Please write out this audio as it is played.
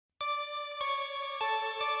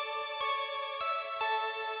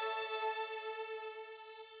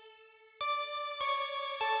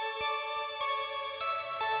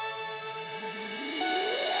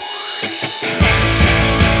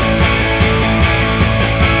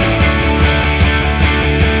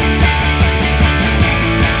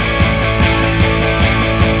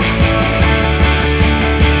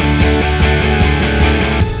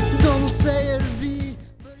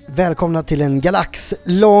välkomna till en galax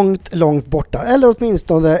långt, långt borta. Eller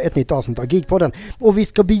åtminstone ett nytt avsnitt av Geekpodden. Och vi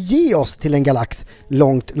ska bege oss till en galax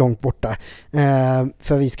långt, långt borta.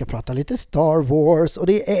 För vi ska prata lite Star Wars. Och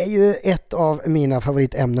det är ju ett av mina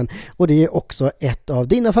favoritämnen. Och det är också ett av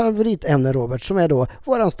dina favoritämnen, Robert. Som är då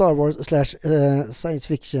våran Star Wars / science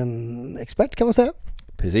fiction-expert, kan man säga.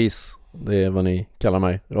 Precis, det är vad ni kallar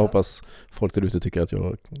mig. Jag hoppas folk där ute tycker att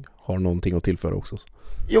jag har någonting att tillföra också.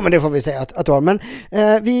 Jo, men det får vi säga att du har. Men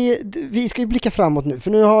vi ska ju blicka framåt nu.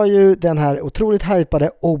 För nu har ju den här otroligt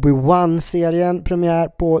hypade Obi-Wan-serien premiär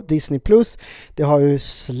på Disney+. Det har ju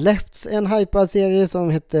släppts en hypad serie som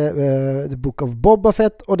heter The Book of Boba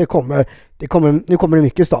Fett. Och nu kommer det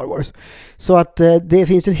mycket Star Wars. Så att det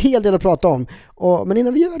finns en hel del att prata om. Men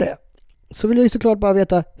innan vi gör det så vill jag ju såklart bara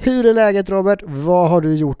veta, hur är läget, Robert? Vad har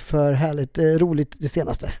du gjort för härligt roligt det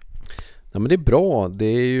senaste? Ja, men det är bra. Det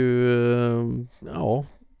är ju...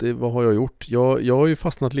 vad har jag gjort? Jag har ju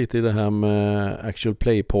fastnat lite i det här med Actual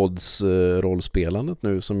Play Pods rollspelandet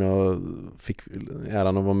nu, som jag fick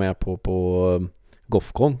äran att vara med på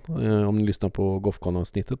Gothcon, om ni lyssnar på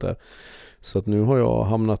Gothcon-avsnittet där. Så att nu har jag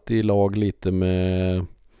hamnat i lag lite med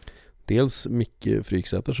dels Micke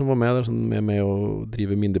Fryksäter som var med där, som är med och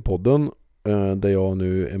driver Mindypodden, där jag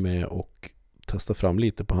nu är med och testa fram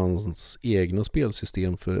lite på hans egna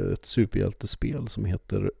spelsystem för ett superhjältespel som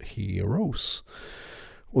heter Heroes.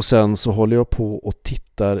 Och sen så håller jag på och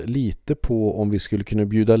tittar lite på om vi skulle kunna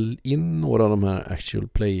bjuda in några av de här Actual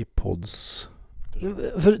Play Pods.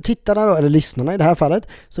 För tittarna då, eller lyssnarna i det här fallet,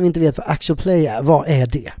 som inte vet vad Actual Play är, vad är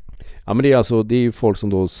det? Ja, men det är ju folk som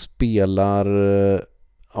då spelar...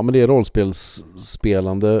 Ja, men det är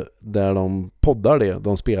rollspelsspelande där de poddar det.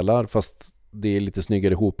 De spelar, fast det är lite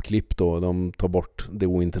snyggare ihopklipp då. De tar bort det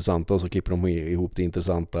ointressanta och så klipper de ihop det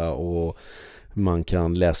intressanta, och man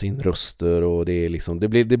kan läsa in röster, och det är liksom, det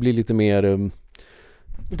blir lite mer...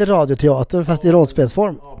 Lite radioteater fast i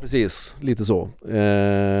rollspelsform. Ja, precis. Lite så.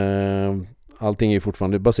 Allting är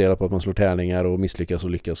fortfarande baserat på att man slår tärningar och misslyckas och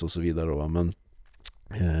lyckas och så vidare. Va? Men,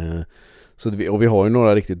 och vi har ju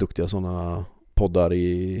några riktigt duktiga sådana poddar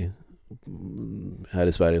här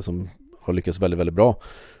i Sverige som har lyckats väldigt, väldigt bra.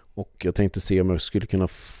 Och jag tänkte se om jag skulle kunna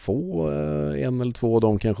få en eller två av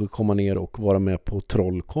dem kanske komma ner och vara med på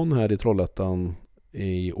Trollcon här i Trollhättan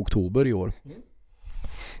i oktober i år.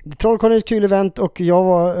 Trollcon är ett kul event, och jag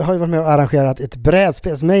har ju varit med och arrangerat ett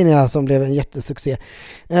brädspelsmania som blev en jättesuccé.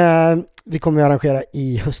 Vi kommer att arrangera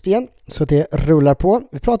i höst igen, så det rullar på.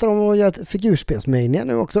 Vi pratar om att göra ett figurspelsmania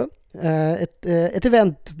nu också. Ett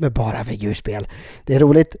event med bara figurspel. Det är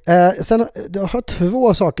roligt. Sen jag har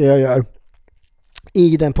 2 saker jag gör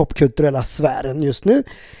i den popkulturella sfären just nu.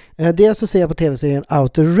 Dels så ser jag på tv-serien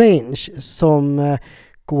Outer Range som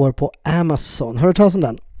går på Amazon. Har du talat om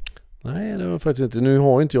den? Nej, det var faktiskt inte. Nu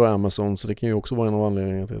har inte jag Amazon, så det kan ju också vara en av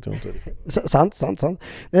anledningarna till att jag inte... Sant.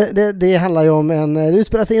 Det handlar ju om det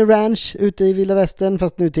utspelar sig i en ranch ute i Vilda Västern,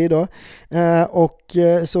 fast nutid då. Och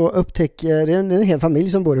så upptäcker det är en hel familj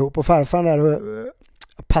som bor ihop, och farfaren där och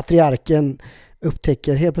patriarken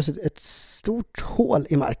upptäcker helt plötsligt ett stort hål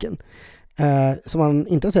i marken som man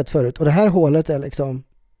inte har sett förut. Och det här hålet är liksom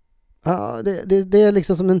det är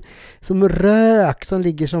liksom som rök som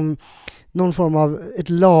ligger som någon form av ett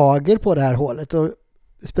lager på det här hålet, och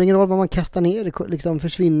det spelar ingen roll vad man kastar ner, det liksom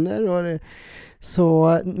försvinner, och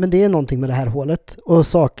men det är någonting med det här hålet, och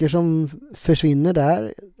saker som försvinner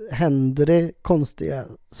där händer det konstiga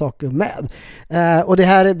saker med. Och det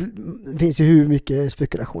här finns ju hur mycket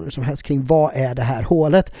spekulationer som helst kring vad är det här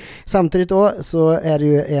hålet. Samtidigt då så är det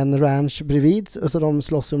ju en ranch bredvid, och så de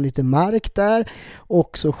slåss om lite mark där,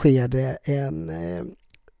 och så sker det en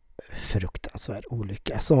fruktansvärd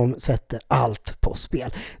olycka som sätter allt på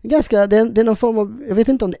spel. Det är någon form av, jag vet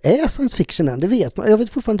inte om det är science fiction än, det vet man. Jag vet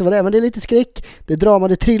fortfarande inte vad det är, men det är lite skräck, det är drama,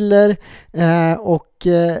 det är thriller, och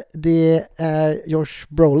det är Josh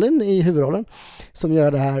Brolin i huvudrollen som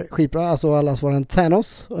gör det här skitbra. Alltså allas våran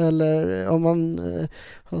Thanos, eller om man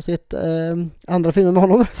har sett andra filmer med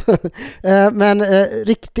honom. Men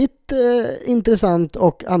riktigt intressant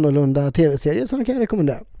och annorlunda tv-serier som jag kan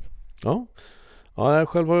rekommendera. Ja,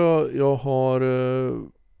 själv har jag har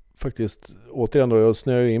faktiskt återigen då, jag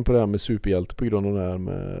snöar in på det här med superhjälte på grund av det här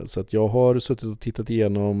med, så att jag har suttit och tittat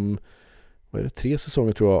igenom 3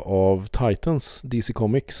 säsonger tror jag av Titans, DC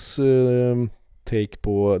Comics take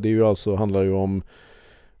på, det är ju alltså, handlar ju om,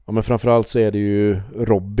 ja, men framförallt så är det ju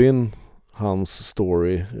Robin, hans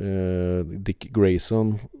story, Dick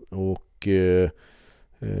Grayson och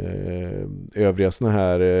övriga såna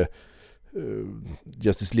här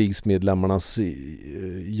Justice Leagues medlemmarnas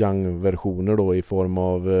young-versioner då, i form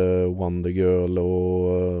av Wonder Girl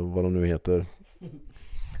och vad de nu heter.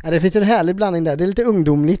 Ja, det finns en härlig blandning där. Det är lite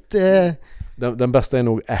ungdomligt. Den bästa är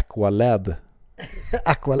nog Aqualad.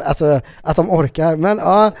 Aqualad, alltså att de orkar. Men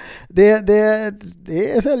ja,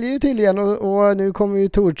 det säljer ju tydligen och nu kommer ju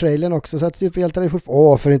Thor-trailern också, så att superhjältarna är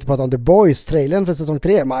fortfarande... för att inte prata om The Boys-trailern för säsong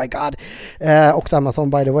 3, my god. Och Amazon,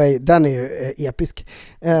 by the way, den är ju episk.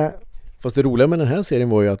 Fast det roliga med den här serien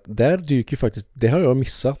var ju att där dyker faktiskt, det har jag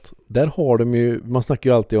missat. Där har de ju, man snackar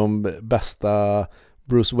ju alltid om bästa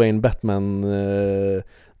Bruce Wayne Batman.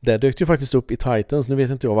 Där dök ju faktiskt upp i Titans, nu vet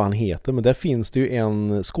inte jag vad han heter, men där finns det ju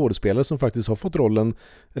en skådespelare som faktiskt har fått rollen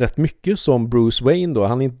rätt mycket som Bruce Wayne då.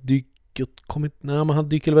 Han han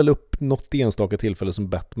dyker väl upp något enstaka tillfälle som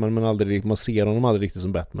Batman, men aldrig, man ser honom aldrig riktigt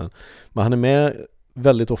som Batman. Men han är med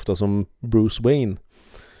väldigt ofta som Bruce Wayne.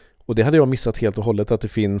 Och det hade jag missat helt och hållet, att det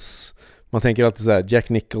finns, man tänker alltid så här, Jack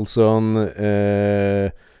Nicholson,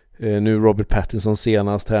 nu Robert Pattinson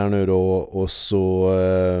senast här nu då, och så...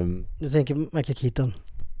 Du tänker Michael Keaton?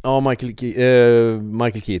 Ja,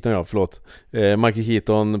 Michael Keaton, ja, förlåt. Michael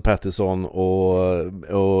Keaton, Pattinson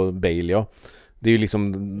och Bale, ja. Det är ju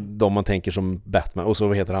liksom de man tänker som Batman. Och så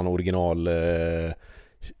vad heter han original...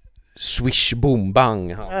 Swish Boom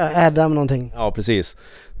Bang. Adam någonting. Ja, precis.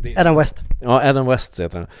 Adam West. Ja, Adam West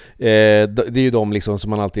heter han. Det är ju de liksom som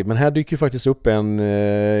man alltid... Men här dyker ju faktiskt upp en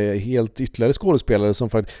helt ytterligare skådespelare som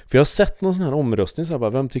faktiskt... För jag har sett någon sån här omröstning så här, bara,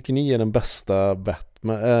 vem tycker ni är den bästa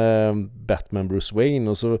Batman Bruce Wayne?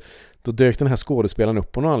 Och så då dök den här skådespelaren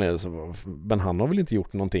upp på någon anledning. Så, men han har väl inte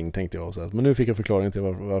gjort någonting, tänkte jag. Så, men nu fick jag förklaring till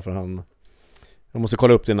varför han... Jag måste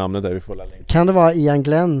kolla upp det namnet där, vi får lägga. Kan det vara Ian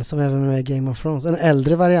Glenn som även är med i Game of Thrones? En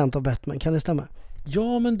äldre variant av Batman, kan det stämma?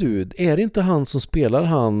 Ja, men du, är det inte han som spelar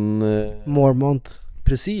han... Mormont.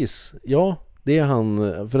 Precis, ja, det är han.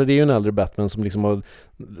 För det är ju en äldre Batman som liksom har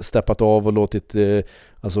steppat av och låtit...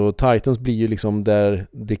 alltså Titans blir ju liksom där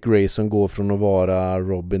Dick Grayson går från att vara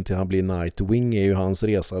Robin till han blir Nightwing, är ju hans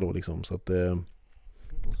resa då liksom, så att...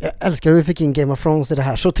 Jag älskar hur vi fick in Game of Thrones i det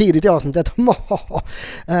här så tidigt i avsnittet. Det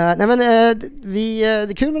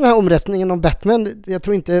är kul med den här omröstningen om Batman. Jag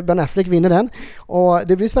tror inte Ben Affleck vinner den. Och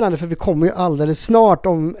det blir spännande för vi kommer ju alldeles snart,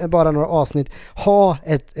 om bara några avsnitt, ha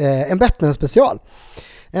en Batman-special.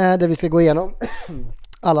 Där vi ska gå igenom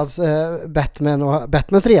allas Batman och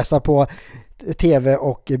Batmans resa på tv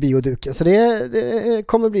och bioduken. Så det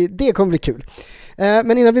kommer bli kul.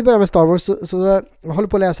 Men innan vi börjar med Star Wars så jag håller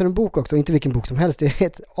på att läsa en bok också, inte vilken bok som helst. Det är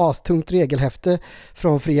ett astungt regelhäfte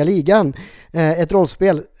från Fria Ligan. Ett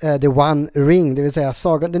rollspel, The One Ring, det vill säga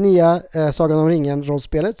det nya Sagan om ringen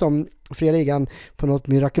rollspelet som Fria Ligan på något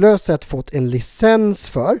mirakulöst sätt fått en licens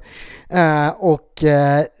för.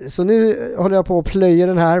 Så nu håller jag på att plöja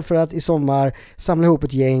den här för att i sommar samla ihop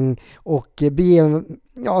ett gäng och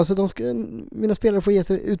så mina spelare får ge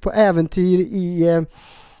sig ut på äventyr i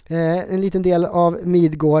en liten del av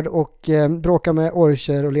Midgård och bråka med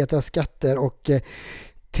orcher och leta skatter och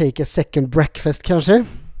take a second breakfast kanske.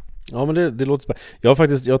 Ja, men det låter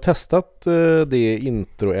spännande. Jag har testat det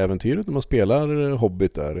introäventyret när man spelar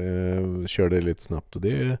Hobbit där. Körde lite snabbt och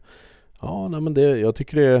det... Ja, nej, men jag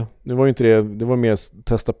tycker det var ju inte det var mer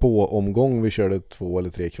testa på omgång. Vi körde 2 eller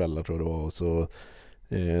 3 kvällar tror jag det var, och så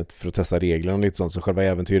för att testa reglerna och lite sånt, så själva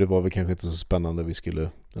äventyret var väl kanske inte så spännande.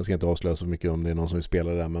 Jag ska inte avslöja så mycket om det är någon som vill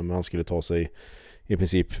spela där, men man skulle ta sig i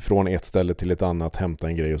princip från ett ställe till ett annat, hämta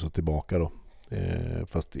en grej och så tillbaka då.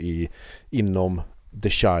 Fast inom The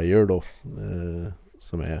Shire då,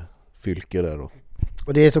 som är fylke där då.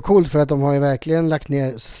 Och det är så coolt för att de har ju verkligen lagt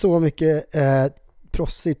ner så mycket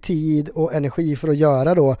proffsig tid och energi för att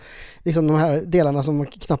göra då liksom de här delarna som man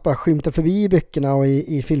knappt bara skymtar förbi i böckerna och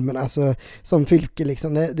i filmerna, alltså, som fylke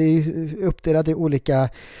liksom. Det är uppdelat i olika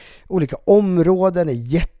områden, det är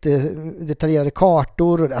jättedetaljerade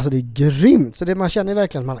kartor och, alltså det är grymt, så man känner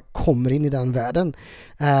verkligen att man kommer in i den världen.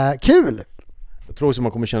 Kul! Jag tror också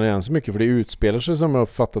man kommer känna igen så mycket, för det utspelar sig, som jag har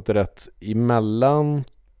fattat det rätt, emellan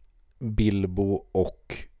Bilbo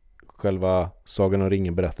och själva Sagan om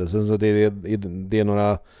ringen-berättelsen. Så det är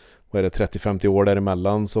några, 30-50 år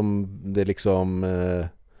däremellan som det liksom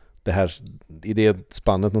det här, i det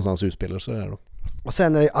spannet någonstans utspelar sig här då. Och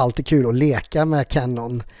sen är det alltid kul att leka med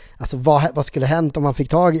Canon. Alltså vad skulle hänt om man fick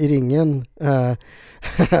tag i ringen?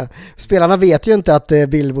 Spelarna vet ju inte att det är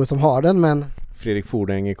Bilbo som har den, men Fredrik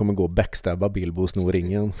Fordänge kommer gå och backstabba Bilbo och sno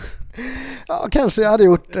ringen. Ja, kanske jag hade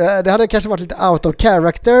gjort. Det hade kanske varit lite out of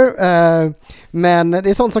character. Men det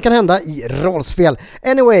är sånt som kan hända i rollspel.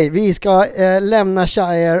 Anyway, vi ska lämna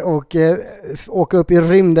Shire och åka upp i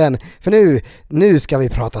rymden. För nu ska vi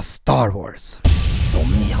prata Star Wars. Som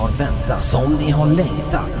ni har väntat, som ni har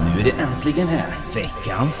längtat. Nu är det äntligen här.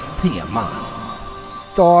 Veckans tema.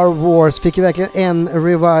 Star Wars fick ju verkligen en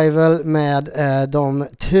revival med de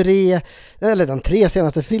tre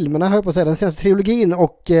senaste filmerna, höll jag på att säga, den senaste trilogin,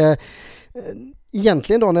 och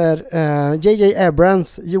egentligen då när J.J.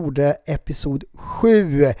 Abrams gjorde episod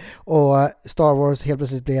 7 och Star Wars helt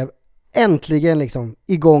plötsligt blev äntligen liksom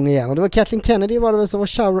igång igen. Och det var Kathleen Kennedy var det väl som var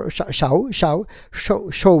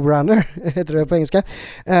showrunner heter det på engelska.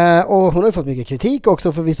 Och hon har ju fått mycket kritik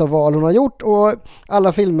också för vissa val hon har gjort, och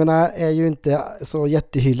alla filmerna är ju inte så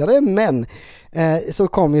jättehyllade, men så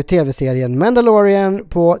kom ju tv-serien Mandalorian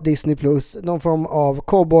på Disney+, någon form av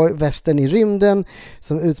cowboy-western i rymden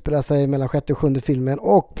som utspelar sig mellan 6:e och 7:e filmen,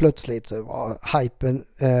 och plötsligt så var hypen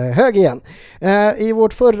hög igen. I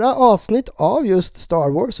vårt förra avsnitt av just Star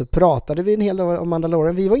Wars så pratade vi en hel del om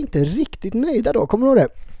Mandalorian. Vi var inte riktigt nöjda då, kommer du ihåg det?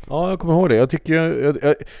 Ja, jag kommer ihåg det. Jag tycker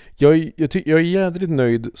jag är jädrigt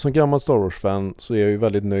nöjd. Som gammal Star Wars-fan så är jag ju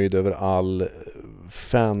väldigt nöjd över all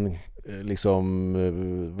fan, liksom,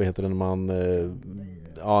 vad heter det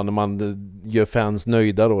när man gör fans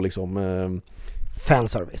nöjda då liksom.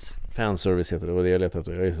 Fanservice heter det, vad det jag letar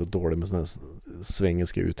efter. Jag är så dålig med sådana här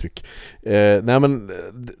svengelska uttryck. Nej men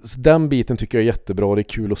den biten tycker jag är jättebra. Det är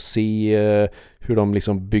kul att se hur de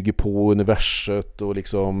liksom bygger på universet och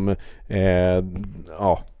liksom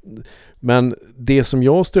ja. Men det som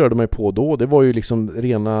jag störde mig på då, det var ju liksom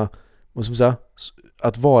rena, vad ska man säga,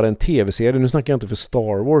 att vara en tv-serie. Nu snackar jag inte för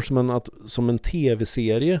Star Wars, men att som en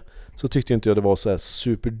tv-serie så tyckte jag inte det var så här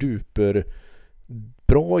superduper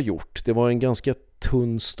bra gjort. Det var en ganska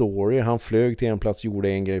tunn story. Han flög till en plats, gjorde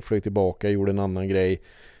en grej, flög tillbaka, gjorde en annan grej.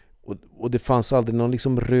 Och det fanns aldrig någon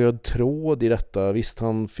liksom röd tråd i detta. Visst,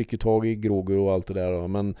 han fick ju tag i Grogu och allt det där då,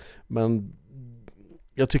 men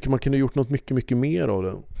jag tycker man kunde gjort något mycket, mycket mer av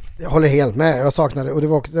det. Jag håller helt med, jag saknar det, och det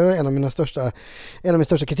var också en av min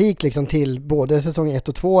största kritik liksom till både säsong 1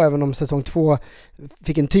 och 2, även om säsong 2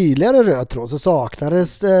 fick en tydligare röd tråd så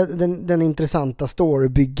saknades den intressanta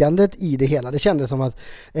storybyggandet i det hela. Det kändes som att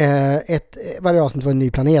varje avsnitt var en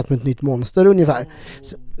ny planet med ett nytt monster ungefär.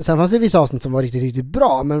 Sen fanns det vissa avsnitt som var riktigt, riktigt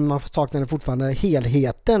bra, men man saknade fortfarande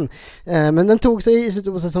helheten. Men den tog sig i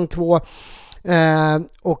slutet på säsong 2.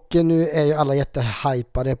 Och nu är ju alla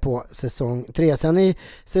jättehypade på säsong 3. Sen i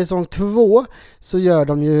säsong 2 så gör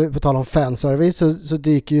de ju, på tal om fanservice, så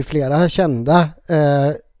dyker ju flera kända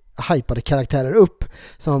hypade karaktärer upp,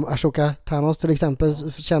 som Ahsoka Tano till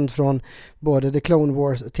exempel, känd från både The Clone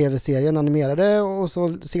Wars tv-serien animerade, och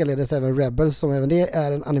så serledes även Rebels, som även det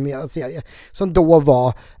är en animerad serie, som då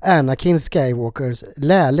var Anakin Skywalkers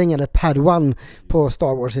lärling, eller Padawan på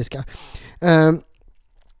Star Warsiska.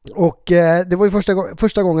 Och det var ju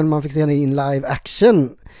första gången man fick se henne in live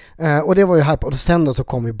action, och det var ju hype. Och sen då så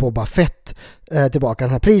kom ju Boba Fett tillbaka,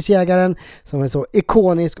 den här prisjägaren som är så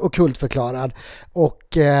ikonisk och kultförklarad, och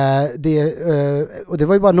det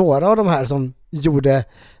var ju bara några av de här som gjorde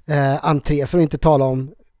entré, för att inte tala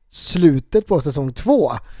om slutet på säsong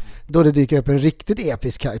 2 då det dyker upp en riktigt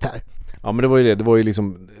episk karaktär. Ja, men det var ju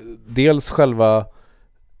liksom dels själva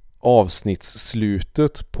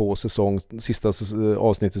avsnittsslutet på sista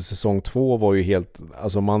avsnittet i säsong 2 var ju helt,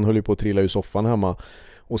 alltså man höll ju på att trilla ur soffan hemma.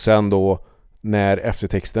 Och sen då när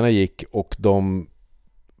eftertexterna gick och de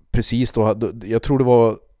precis då, jag tror det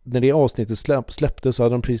var när det avsnittet släpptes, så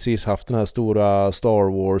hade de precis haft den här stora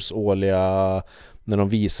Star Wars årliga, när de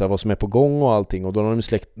visar vad som är på gång och allting, och då har de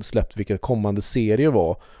släppt vilka kommande serier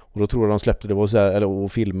var, och då tror jag de släppte det var så här, eller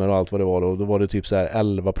och filmer och allt vad det var då var det typ så här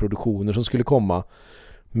 11 produktioner som skulle komma.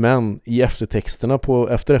 Men i eftertexterna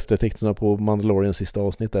på Mandalorians sista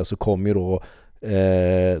avsnitt där, så kom ju då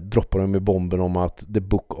droppar de med bomben om att The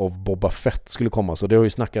Book of Boba Fett skulle komma. Så det har ju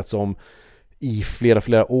snackats om i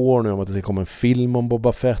flera år nu om att det ska komma en film om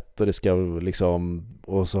Boba Fett, och det ska liksom,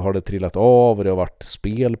 och så har det trillat av, och det har varit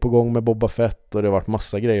spel på gång med Boba Fett, och det har varit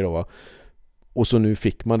massa grejer då, va? Och så nu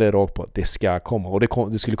fick man det rakt på att det ska komma, och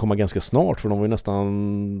det skulle komma ganska snart, för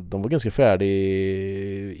de var ganska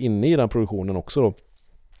färdiga inne i den produktionen också då.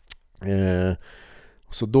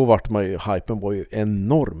 Så då vart man ju, hypen var ju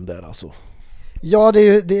enorm där alltså. Ja,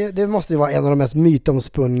 det måste ju vara en av de mest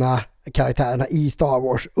mytomspunna karaktärerna i Star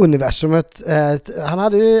Wars-universumet.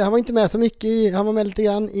 Han var inte med så mycket, han var med lite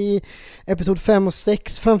grann i episod 5 och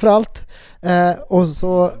 6 framförallt. Och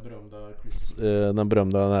så den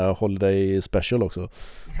berömda Holiday Special också.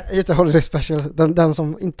 Just det, Holiday Special, den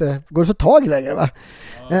som inte går för tag längre, va?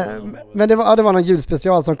 Men det var någon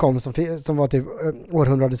julspecial som kom som var typ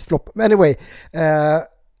århundradets flopp. Men anyway,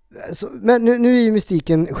 men nu är ju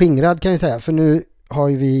mystiken skingrad, kan jag säga, för nu har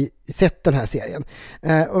ju vi sett den här serien.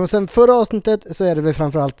 Och sen förra avsnittet så är det väl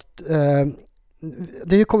framförallt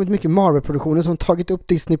det har ju kommit mycket Marvel-produktioner som tagit upp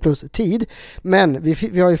Disney Plus tid, men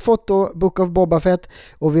vi har ju fått då Book of Boba Fett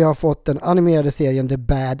och vi har fått den animerade serien The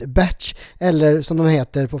Bad Batch, eller som den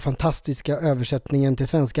heter på fantastiska översättningen till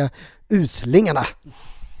svenska, Uslingarna.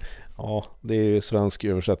 Ja, det är ju svensk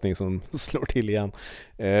översättning som slår till igen.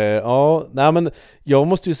 Ja, nej men jag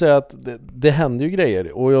måste ju säga att det händer ju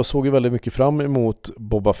grejer och jag såg ju väldigt mycket fram emot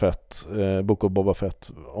Boba Fett, Book of Boba Fett,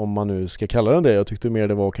 om man nu ska kalla den det. Jag tyckte mer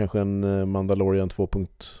det var kanske en Mandalorian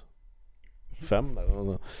 2.5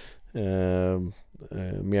 där.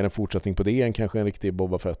 Mer en fortsättning på det än kanske en riktig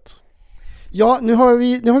Boba Fett. Ja, nu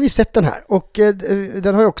har vi sett den här och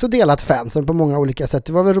den har ju också delat fansen på många olika sätt.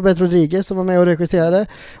 Det var väl Robert Rodriguez som var med och regisserade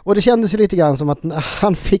och det kändes ju lite grann som att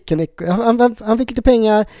han fick han fick lite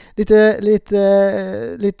pengar,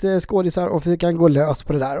 lite skådisar och fick han gå lös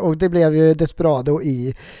på det där och det blev ju Desperado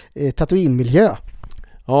i Tatooine-miljö.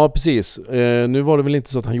 Ja, precis. Nu var det väl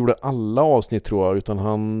inte så att han gjorde alla avsnitt tror jag, utan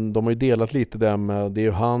de har ju delat lite där med, det är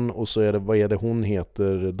ju han och så är det, vad är det hon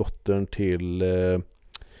heter, dottern till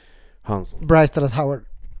hans Bryce Dallas Howard.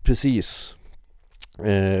 Precis.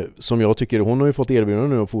 Som jag tycker, hon har ju fått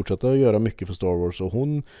erbjudande nu att fortsätta göra mycket för Star Wars och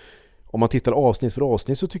hon, om man tittar avsnitt för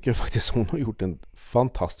avsnitt så tycker jag faktiskt hon har gjort en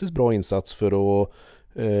fantastiskt bra insats för att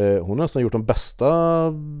hon har nästan gjort de bästa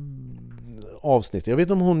avsnitt. Jag vet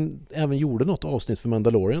inte om hon även gjorde något avsnitt för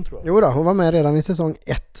Mandalorian tror jag. Jo då, hon var med redan i säsong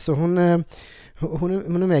 1 så hon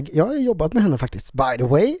är med. Jag har jobbat med henne faktiskt, by the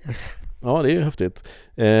way. Ja, det är ju häftigt.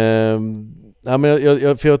 Ja, men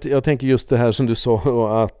jag tänker just det här som du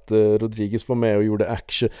sa att Rodriguez var med och gjorde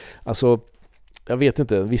action. Alltså, jag vet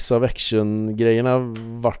inte, vissa av action-grejerna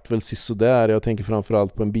vart väl sisådär. Jag tänker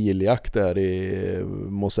framförallt på en biljakt där i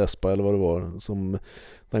Mos Espa eller vad det var.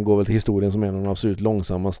 Den går väl till historien som en av de absolut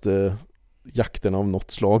långsammaste jakterna av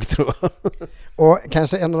något slag tror jag. Och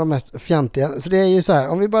kanske en av de mest fjantiga. Så det är ju så här,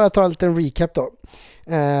 om vi bara tar en liten recap då.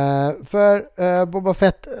 För Boba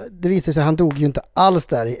Fett, det visar sig att han dog ju inte alls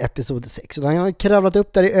där i episod 6. Så han har kravlat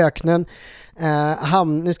upp där i öknen.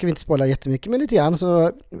 Nu ska vi inte spoila jättemycket, men lite grann,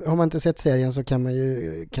 så har man inte sett serien så kan man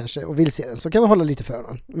ju kanske, och vill se den, så kan man hålla lite för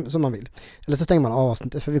öronen som man vill. Eller så stänger man av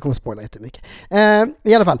avsnittet för vi kommer spoila jättemycket.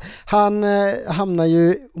 I alla fall, han hamnar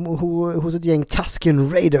ju hos ett gäng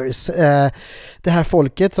Tusken Raiders. Det här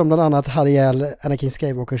folket som bland annat hade ihjäl Anakin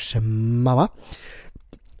Skywalkers mamma.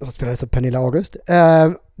 Som spelades av Pernilla August.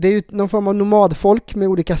 Det är ju någon form av nomadfolk med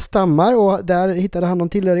olika stammar och där hittade han någon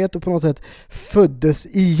tillhörighet och på något sätt föddes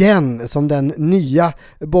igen som den nya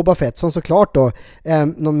Boba Fett som såklart då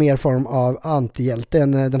någon mer form av antihjälte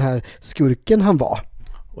än den här skurken han var.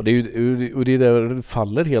 Och det där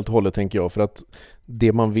faller helt och hållet tänker jag, för att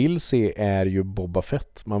det man vill se är ju Boba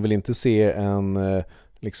Fett. Man vill inte se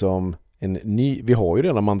en ny, vi har ju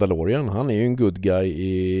redan Mandalorian, han är ju en good guy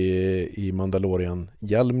i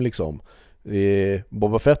Mandalorian-hjälm liksom.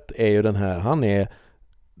 Boba Fett är ju den här, han är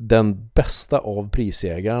den bästa av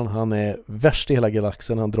prisjägaren, han är värst i hela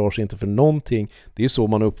galaxen, han drar sig inte för någonting. Det är ju så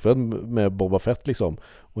man är uppfödd med Boba Fett liksom.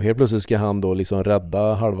 Och helt plötsligt ska han då liksom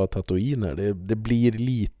rädda halva Tatooine här. Det blir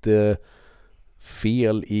lite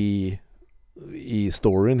fel i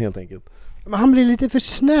storyn helt enkelt. Men han blir lite för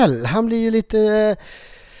snäll, han blir ju lite...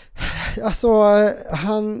 Alltså,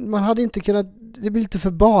 man hade inte kunnat, det blir lite för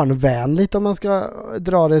barnvänligt om man ska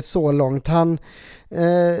dra det så långt.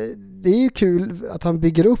 Det är ju kul att han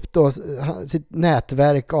bygger upp då sitt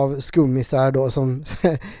nätverk av skummisar då som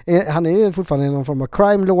han är ju fortfarande någon form av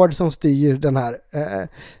crime lord som styr den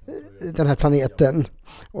här planeten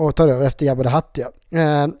och tar över efter Jabba the Hutt, ja.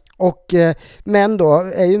 Men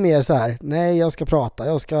då är ju mer så här, nej jag ska prata,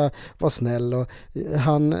 jag ska vara snäll och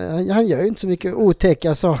han gör ju inte så mycket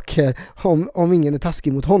otäcka saker om ingen är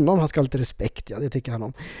taskig mot honom, han ska ha lite respekt, ja det tycker han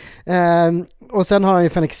om. Och sen har han ju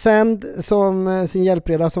Fennec Sand som sin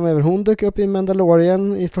hjälpreda som även hon dök upp i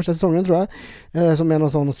Mandalorian i första säsongen tror jag, som är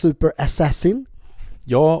någon sån super assassin.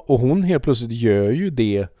 Ja, och hon helt plötsligt gör ju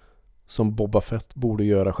det som Boba Fett borde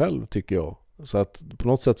göra själv tycker jag. Så att på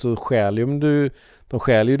något sätt så de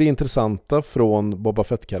stjäl ju det intressanta från Boba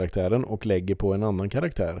Fett-karaktären och lägger på en annan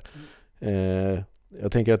karaktär.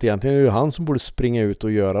 Jag tänker att egentligen är det ju han som borde springa ut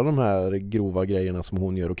och göra de här grova grejerna som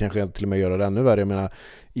hon gör och kanske till och med göra det ännu värre. Jag menar,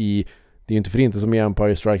 det är ju inte för inte som i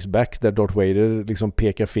Empire Strikes Back där Darth Vader liksom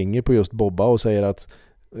pekar finger på just Boba och säger att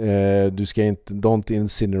du ska inte, don't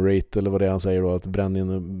incinerate eller vad det är han säger då, att bränna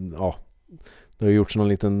in, ja. Det har gjorts någon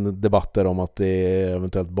liten debatt där om att det är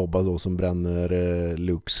eventuellt Boba då som bränner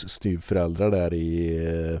Lukes styvföräldrar där i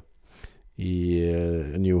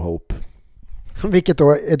New Hope. Vilket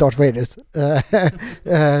då är Darth Vaders.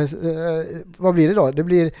 Vad blir det då? Det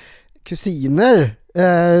blir kusiner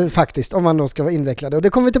faktiskt, om man då ska vara invecklade. Och det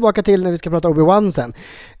kommer vi tillbaka till när vi ska prata Obi-Wan sen.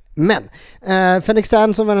 Men Fennec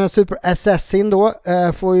Shand som var den här super assassin då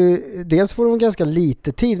dels får de ganska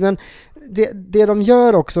lite tid, men det de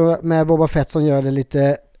gör också med Boba Fett som gör det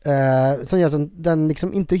lite som gör att den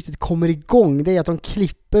liksom inte riktigt kommer igång, det är att de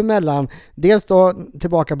klipper mellan dels då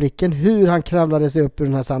tillbakablicken hur han kravlade sig upp ur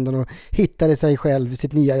den här sanden och hittade sig själv,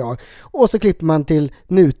 sitt nya jag, och så klipper man till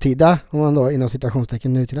nutida, om man då inom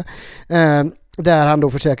citationstecken nutida, där han då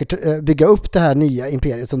försöker bygga upp det här nya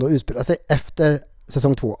imperiet som då utspelar sig efter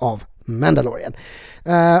säsong 2 av Mandalorian.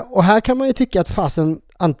 Och här kan man ju tycka att fasen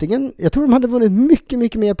antingen, jag tror de hade vunnit mycket,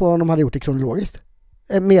 mycket mer på om de hade gjort det kronologiskt.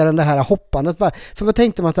 Mer än det här hoppandet. För vad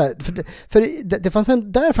tänkte man så här? För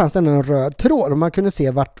där fanns det en röd tråd och man kunde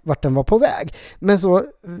se vart den var på väg. Men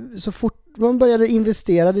så fort man började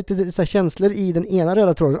investera lite så här känslor i den ena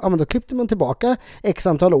röda tråden, men då klippte man tillbaka x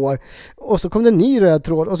antal år och så kom det en ny röd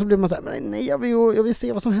tråd och så blev man så här, men nej, jag vill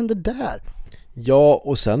se vad som händer där. Ja,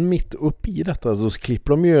 och sen mitt upp i detta så klipper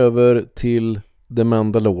de ju över till The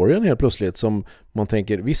Mandalorian helt plötsligt, som man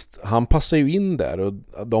tänker, visst, han passar ju in där, och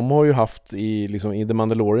de har ju haft i The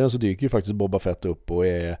Mandalorian så dyker ju faktiskt Boba Fett upp och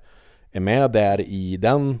är med där i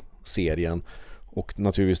den serien, och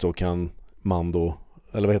naturligtvis då kan Mando,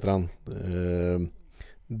 eller vad heter han,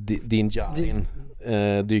 Din Djarin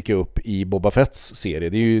dyka upp i Boba Fetts serie.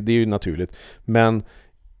 Det är ju naturligt, men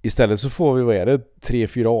istället så får vi,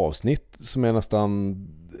 3-4 avsnitt som är nästan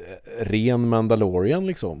ren Mandalorian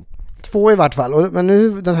liksom. 2 i vart fall. Men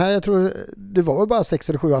nu den här, jag tror det var bara 6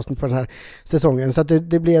 eller 7 avsnitt på den här säsongen, så att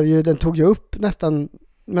det blev ju, den tog ju upp nästan,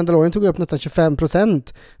 Mandalorian tog upp nästan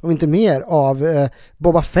 25% om inte mer av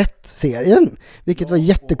Boba Fett-serien, vilket var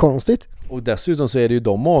jättekonstigt. Och dessutom så är det ju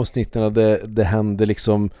de avsnitten där det händer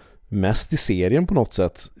liksom mest i serien på något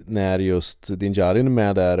sätt, när just Din Djarin är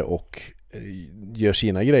med där och gör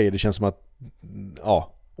sina grejer. Det känns som att,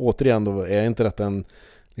 återigen då är inte detta en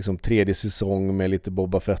liksom 3:e säsong med lite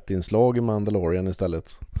Boba Fett-inslag i Mandalorian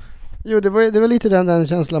istället. Jo, det var lite den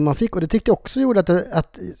känslan man fick, och det tyckte jag också gjorde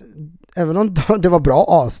att även om det var bra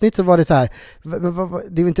avsnitt så var det så här,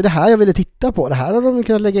 det är inte det här jag ville titta på. Det här har de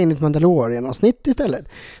kunnat lägga in i ett Mandalorian-avsnitt istället.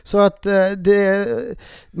 Så att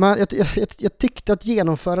jag tyckte att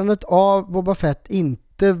genomförandet av Boba Fett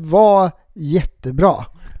inte var jättebra.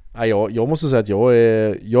 Jag måste säga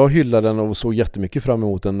att jag hyllade den och såg jättemycket fram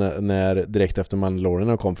emot den när direkt efter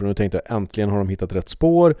Mandalorian kom, för nu tänkte jag äntligen har de hittat rätt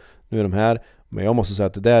spår, nu är de här. Men jag måste säga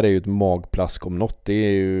att det där är ju ett magplask om något. Det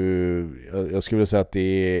är ju, jag skulle vilja säga att det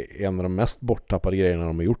är en av de mest borttappade grejerna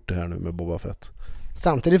de har gjort det här nu med Boba Fett.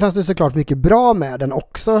 Samtidigt fanns det såklart mycket bra med den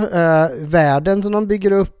också. Världen som de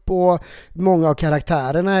bygger upp och många av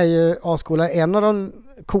karaktärerna är ju ascoola. En av de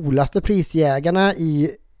coolaste prisjägarna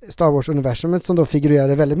i Star Wars-universumet som då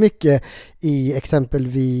figurerade väldigt mycket i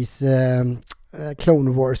exempelvis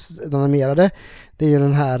Clone Wars, den animerade. Det är ju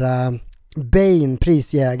den här Bane,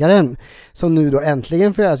 prisjägaren, som nu då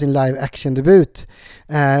äntligen får göra sin live-action-debut.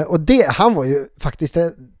 Och han var ju faktiskt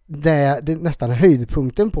det nästan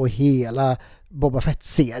höjdpunkten på hela Boba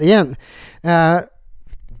Fett-serien.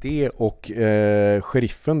 Det och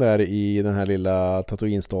sheriffen där i den här lilla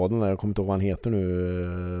Tatooine-staden där, jag kommer inte ihåg vad han heter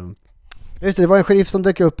nu. Just det var en sheriff som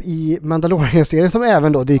dök upp i Mandalorian-serien som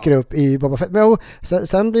även då dyker upp i Boba Fett. Men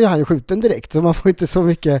sen blir han ju skjuten direkt, så man får inte så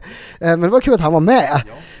mycket. Men det var kul att han var med. Ja.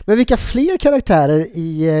 Men vilka fler karaktärer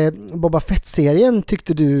i Boba Fett-serien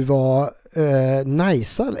tyckte du var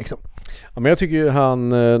nice liksom? Ja, men jag tycker ju han,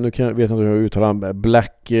 vet jag inte hur jag uttalar han,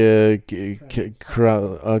 Black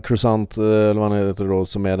Crescent, eller vad han heter då,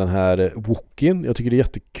 som är den här Wookien. Jag tycker det är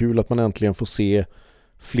jättekul att man äntligen får se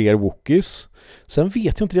fler Wookiees. Sen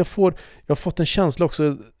vet jag inte, jag har fått en känsla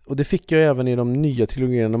också, och det fick jag även i de nya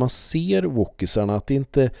trilogierna när man ser Wookiesarna, att det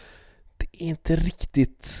är inte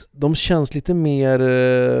riktigt, de känns lite mer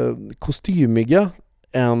kostymiga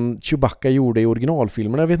än Chewbacca gjorde i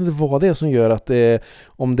originalfilmerna. Jag vet inte vad det är som gör att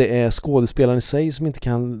om det är skådespelaren i sig som inte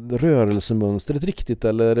kan rörelsemönstret riktigt,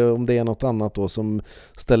 eller om det är något annat då som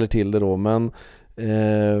ställer till det då, men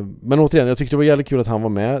återigen, jag tyckte det var jävligt kul att han var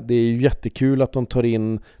med. Det är ju jättekul att de tar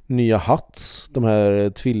in nya Hutts, de här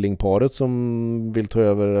tvillingparet som vill ta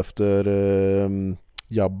över efter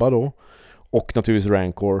Jabba då, och naturligtvis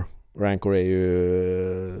Rancor. Rancor är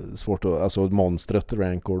ju svårt att, alltså monstret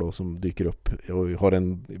Rancor då som dyker upp och har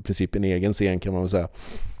i princip en egen scen kan man väl säga.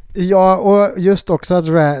 Ja, och just också att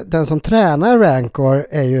den som tränar Rancor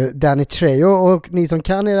är ju Danny Trejo, och ni som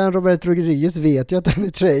kan eran Robert Rodriguez vet ju att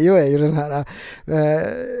Danny Trejo är ju den här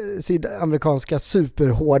sydamerikanska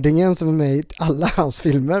superhårdingen som är med i alla hans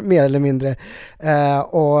filmer, mer eller mindre.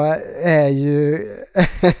 Och är ju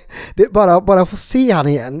det, bara få se han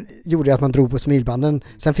igen gjorde att man drog på smilbanden.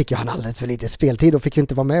 Sen fick ju han alldeles för lite speltid och fick ju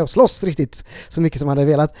inte vara med och slåss riktigt så mycket som han hade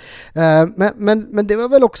velat. Men det var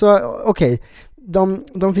väl också okej.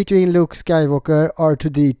 De fick ju in Luke Skywalker,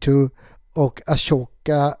 R2D2 och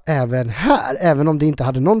Ashoka även här. Även om det inte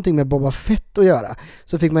hade någonting med Boba Fett att göra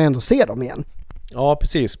så fick man ändå se dem igen. Ja,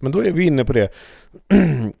 precis. Men då är vi inne på det.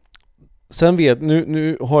 Sen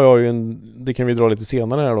nu har jag ju det kan vi dra lite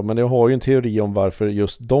senare här då, men jag har ju en teori om varför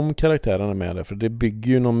just de karaktärerna är med där. För det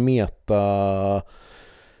bygger ju någon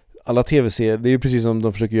alla tv-serier, det är ju precis som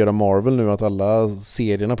de försöker göra Marvel nu, att alla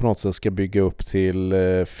serierna på något sätt ska bygga upp till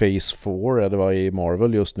Phase 4, det var i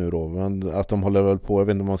Marvel just nu då, men att de håller väl på, jag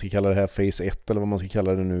vet inte om man ska kalla det här Phase 1 eller vad man ska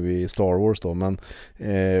kalla det nu i Star Wars då, men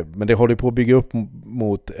det håller på att bygga upp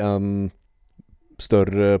mot en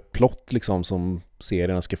större plott liksom som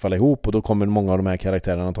serierna ska falla ihop, och då kommer många av de här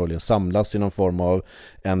karaktärerna antagligen samlas i någon form av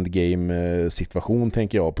endgame-situation,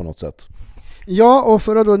 tänker jag på något sätt. Ja, och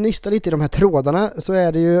för att då nysta lite i de här trådarna så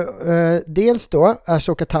är det ju dels då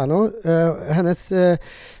Ashoka Tano, hennes,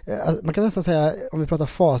 man kan nästan säga, om vi pratar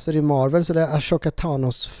faser i Marvel, så det är Ashoka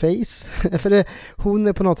Tanos face. För hon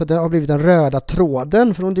är på något sätt har blivit den röda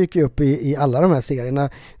tråden, för hon dyker ju upp i alla de här serierna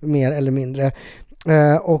mer eller mindre.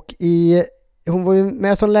 Och hon var ju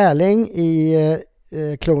med som lärling i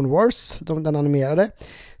Clone Wars, den animerade.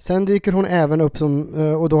 Sen dyker hon även upp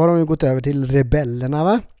och då har hon ju gått över till rebellerna,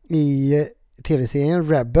 va? I tv-serien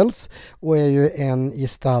Rebels, och är ju en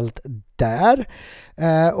gestalt där.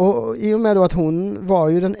 Och i och med då att hon var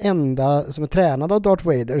ju den enda som är tränad av Darth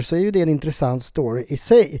Vader, så är ju det en intressant story i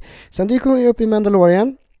sig. Sen dyker hon ju upp i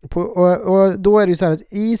Mandalorian, och då är det ju så här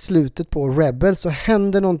att i slutet på Rebels så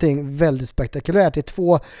händer någonting väldigt spektakulärt. Det är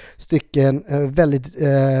 2 stycken väldigt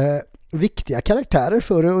viktiga karaktärer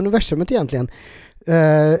för universumet egentligen.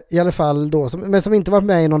 I alla fall då, men som inte varit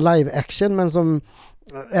med i någon live action, men som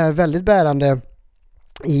är väldigt bärande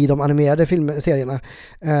i de animerade filmserierna.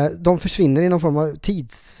 De försvinner i någon form av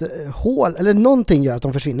tidshål, eller någonting gör att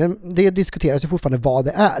de försvinner. Det diskuteras ju fortfarande vad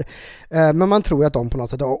det är. Men man tror att de på något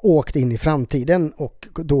sätt har åkt in i framtiden, och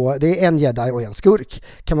då det är en jedi och en skurk,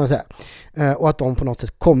 kan man säga. Och att de på något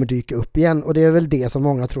sätt kommer dyka upp igen, och det är väl det som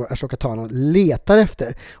många tror Ashoka Tano letar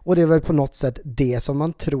efter, och det är väl på något sätt det som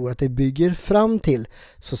man tror att det bygger fram till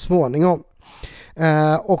så småningom.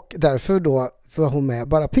 Och därför då var hon med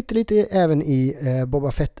bara pyttelite även i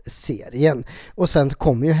Boba Fett-serien. Och sen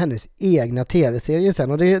kommer ju hennes egna tv-serie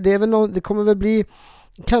sen, och det är väl det kommer väl bli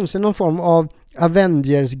kanske någon form av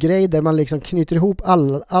Avengers-grej där man liksom knyter ihop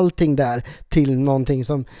allting där till någonting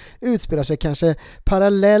som utspelar sig kanske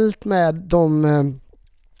parallellt med de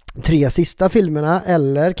 3 sista filmerna,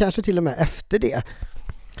 eller kanske till och med efter det.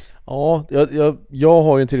 Ja, jag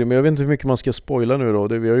har ju en till, men jag vet inte hur mycket man ska spoila nu då.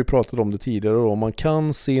 Vi har ju pratat om det tidigare då. Man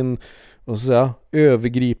kan sin, vad ska jag säga,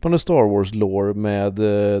 övergripande Star Wars-lore med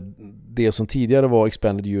det som tidigare var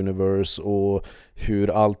Expanded Universe och hur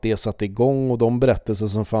allt det satte igång och de berättelser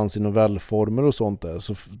som fanns i novellformer och sånt där.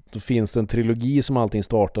 Så då finns det en trilogi som allting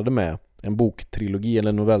startade med. En boktrilogi eller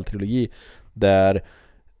en novelltrilogi där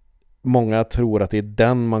många tror att det är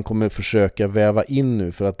den man kommer försöka väva in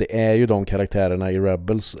nu, för att det är ju de karaktärerna i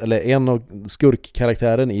Rebels, eller en av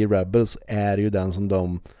skurkkaraktären i Rebels är ju den som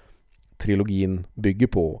de trilogin bygger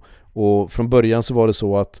på. Och från början så var det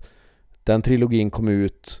så att den trilogin kom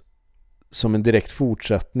ut som en direkt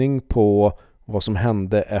fortsättning på vad som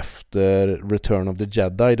hände efter Return of the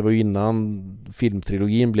Jedi. Det var ju innan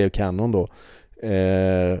filmtrilogin blev kanon då.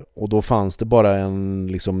 Och då fanns det bara en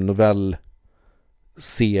liksom novellserie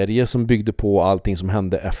som byggde på allting som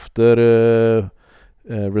hände efter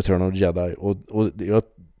Return of the Jedi. Och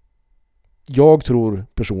jag tror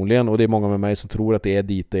personligen, och det är många med mig som tror att det är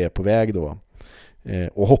dit det är på väg då.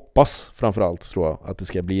 Och hoppas framförallt, tror jag, att det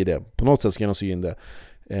ska bli det. På något sätt ska jag sy in det.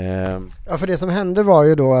 Ja, för det som hände var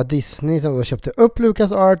ju då att Disney som då köpte upp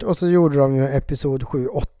LucasArts, och så gjorde de ju episod 7,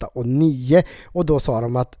 8 och 9, och då sa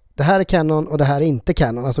de att det här är canon och det här är inte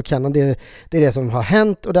canon. Alltså canon, det är det som har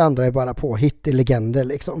hänt, och det andra är bara påhitt i legender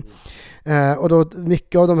liksom. Och då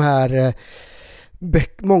mycket av de här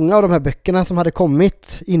många av de här böckerna som hade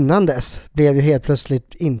kommit innan dess blev ju helt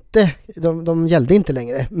plötsligt inte, de gällde inte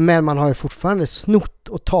längre, men man har ju fortfarande snott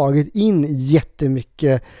och tagit in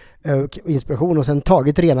jättemycket inspiration och sen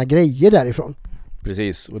tagit rena grejer därifrån.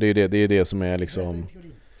 Precis, och det är det som är liksom...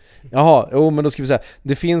 Jaha, men då ska vi säga,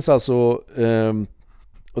 det finns alltså,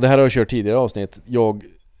 och det här har jag kört tidigare avsnitt,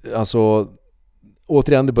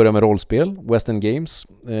 återigen, det börjar med rollspel, West End Games,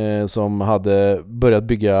 som hade börjat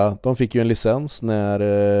bygga, de fick ju en licens när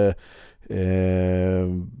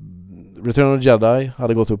Return of the Jedi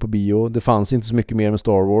hade gått upp på bio. Det fanns inte så mycket mer med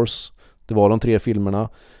Star Wars. Det var de 3 filmerna.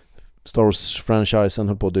 Star Wars-franchisen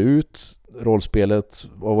höll på att dö ut. Rollspelet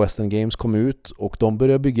av Western Games kom ut och de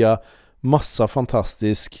började bygga massa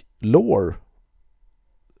fantastisk lore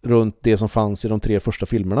runt det som fanns i de 3 första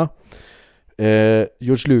filmerna.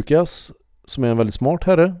 George Lucas, som är en väldigt smart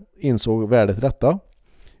herre, insåg värdet i detta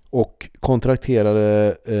och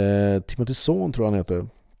kontrakterade Timothy Zahn, tror jag han heter,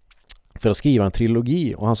 för att skriva en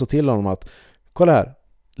trilogi. Och han sa till honom att kolla här,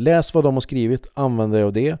 läs vad de har skrivit, använd dig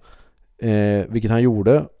av det, vilket han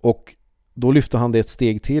gjorde. Och då lyfte han det ett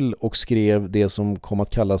steg till och skrev det som kom att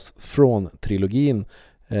kallas Thrawn-trilogin.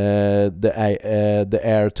 The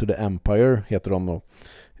Heir to the Empire heter de då.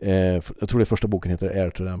 Jag tror det första boken heter Heir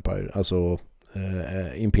to the Empire, alltså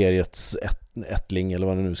imperiets ättling, eller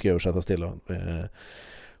vad det nu ska översättas till.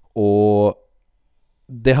 Och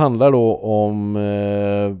det handlar då om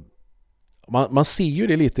man ser ju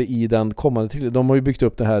det lite i den kommande trilogin. De har ju byggt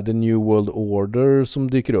upp det här The New World Order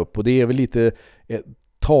som dyker upp, och det är väl lite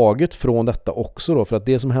taget från detta också då, för att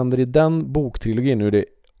det som händer i den boktrilogin, nu är det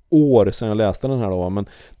år sedan jag läste den här då, men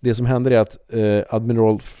det som händer är att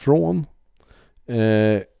Admiral Thrawn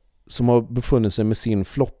som har befunnit sig med sin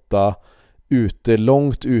flotta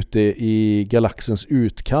långt ute i galaxens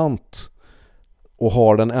utkant och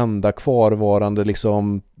har den enda kvarvarande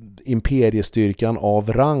liksom imperiestyrkan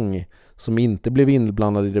av rang som inte blev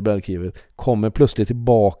inblandad i rebellkriget, kommer plötsligt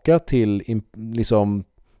tillbaka till liksom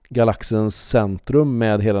galaxens centrum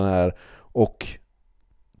med hela den här och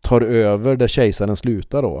tar över där kejsaren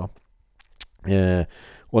slutar då.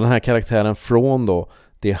 Och den här karaktären Thrawn då,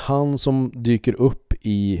 det är han som dyker upp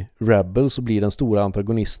i Rebels och blir den stora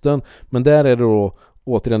antagonisten. Men där är det då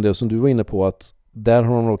återigen det som du var inne på, att där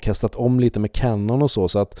har de då kastat om lite med canon och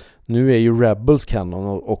så att nu är ju Rebels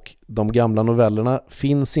canon och de gamla novellerna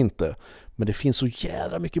finns inte. Men det finns så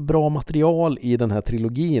jävla mycket bra material i den här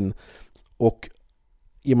trilogin, och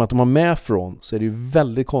i och med att de har med från, så är det ju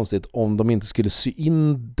väldigt konstigt om de inte skulle sy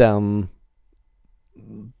in den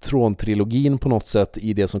Thrawn-trilogin på något sätt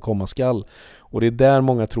i det som komma skall. Och det är där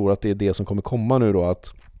många tror att det är det som kommer komma nu då,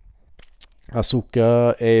 att Ahsoka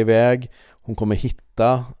är iväg, hon kommer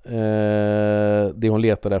hitta det hon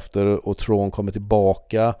letar efter, och Thrawn kommer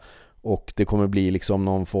tillbaka och det kommer bli liksom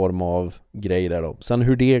någon form av grej där då. Sen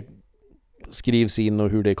hur det skrivs in och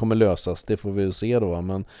hur det kommer lösas, det får vi se då,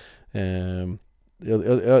 men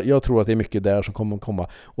jag tror att det är mycket där som kommer att komma.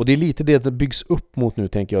 Och det är lite det byggs upp mot nu,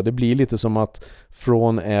 tänker jag. Det blir lite som att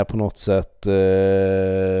Thrawn är på något sätt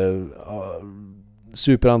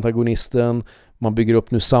superantagonisten. Man bygger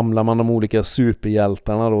upp, nu samlar man de olika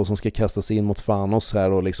superhjältarna då som ska kasta sig in mot Thanos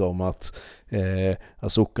här och liksom att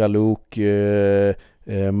Ahsoka, Luke,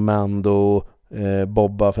 Mando,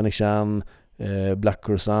 Boba Fett, Black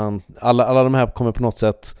Coruscant, alla de här kommer på något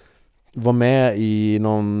sätt vara med i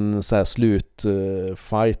någon så här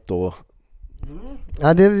slutfight då.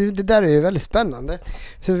 Ja, det där är ju väldigt spännande.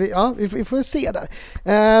 Så vi får se där.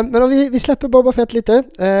 Men om vi släpper Boba Fett lite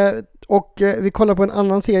och vi kollar på en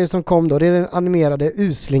annan serie som kom då. Det är den animerade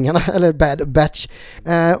Uslingarna, eller Bad Batch.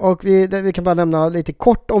 Och vi kan bara nämna lite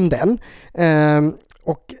kort om den.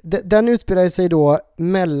 Och den utspelar sig då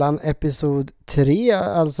mellan episod 3,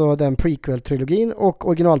 alltså den prequel-trilogin, och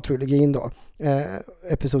originaltrilogin då,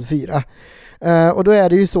 episod 4. Och då är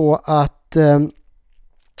det ju så att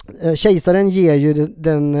kejsaren ger ju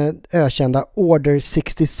den ökända Order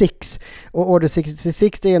 66, och Order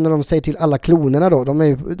 66 det är när de säger till alla klonerna då,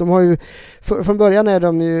 de har ju från början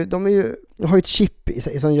har ju ett chip i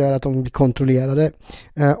sig som gör att de blir kontrollerade,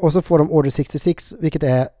 och så får de Order 66, vilket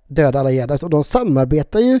är döda alla jedis, och de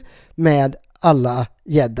samarbetar ju med alla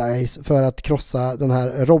jedis för att krossa den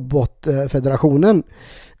här robotfederationen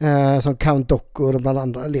som Count Dooku och bland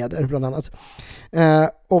andra leder bland annat.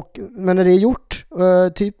 Men när det är gjort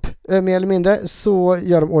mer eller mindre, så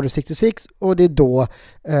gör de Order 66, och det är då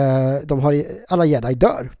alla jedi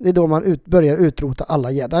dör. Det är då man börjar utrota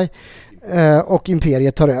alla jedi och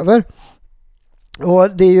imperiet tar över. Och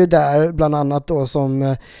det är ju där bland annat då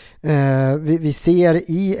som vi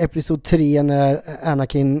ser i episod 3 när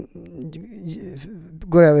Anakin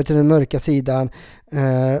går över till den mörka sidan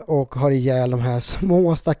och har ihjäl de här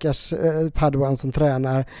små stackars Padawan som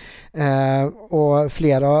tränar, och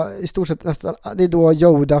flera, i stort sett nästan, det är då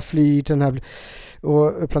Yoda flyr till den här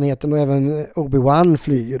och planeten, och även Obi-Wan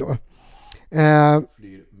flyr då.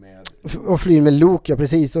 Och flyr med Luke, ja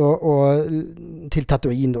precis, och till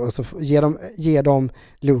Tatooine då, så ger de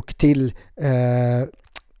Luke till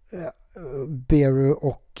Beru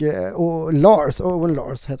och Lars, Owen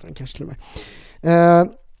Lars heter han kanske till och med,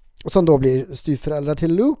 som då blir styvföräldrar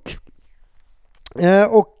till Luke.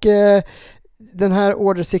 Och den här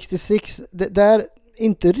Order 66, där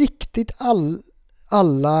inte riktigt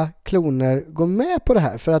alla kloner går med på det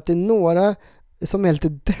här, för att det är några som är lite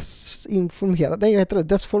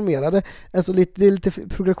desformerade, alltså det är lite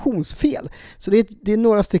progressionsfel. Så det är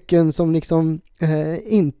några stycken som liksom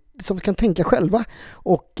som kan tänka själva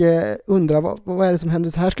och undra vad är det som händer,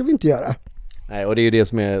 så här ska vi inte göra. Nej, och det är ju det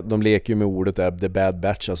som är, de leker ju med ordet där, the bad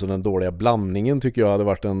batch, alltså den dåliga blandningen tycker jag hade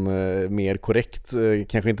varit en mer korrekt,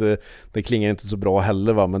 kanske inte, det klingar inte så bra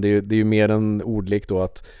heller va, men det är ju mer en ordlek då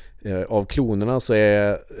att av klonerna så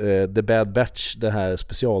är the bad batch, det här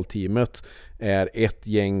specialteamet, är ett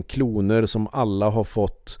gäng kloner som alla har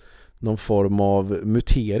fått någon form av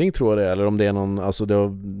mutering tror jag det är, eller om det är någon, alltså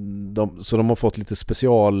så de har fått lite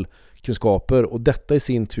specialkunskaper, och detta i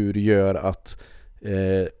sin tur gör att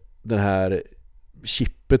den här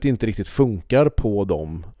chippet inte riktigt funkar på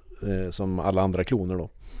dem som alla andra kloner då.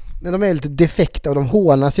 Men de är lite defekta och de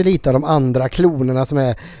hånas ju lite av de andra klonerna som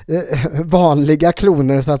är vanliga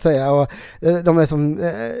kloner så att säga, och de är som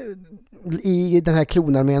i den här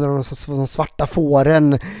klonarmén och de svarta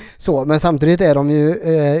fåren så, men samtidigt är de ju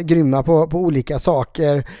grymma på olika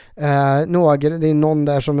saker. Det är någon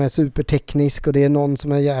där som är superteknisk, och det är någon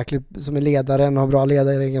som är som är ledaren och har bra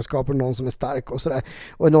ledaregenskaper, och någon som är stark och sådär,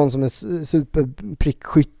 och någon som är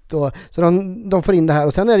superprickskytt, och så de får in det här,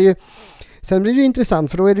 och sen blir det ju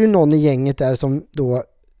intressant, för då är det ju någon i gänget där som då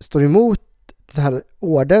står emot den här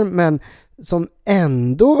ordern, men som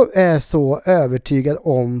ändå är så övertygad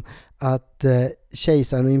om att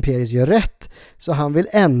kejsaren och imperiet gör rätt, så han vill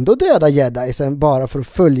ändå döda Jedisen bara för att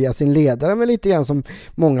följa sin ledare, men lite grann som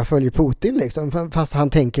många följer Putin liksom, fast han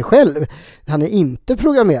tänker själv, han är inte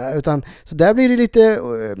programmerad, utan så där blir det lite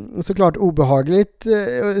såklart obehagligt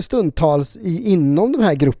stundtals inom den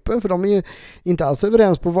här gruppen, för de är ju inte alls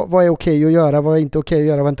överens på vad är okej att göra, vad är inte okej att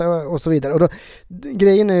göra och så vidare, och då,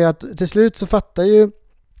 grejen är ju att till slut så fattar ju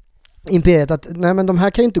imperiet att nej, men de här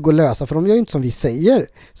kan ju inte gå lösa, för de gör ju inte som vi säger,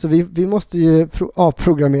 så vi måste ju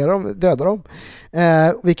avprogrammera dem, döda dem,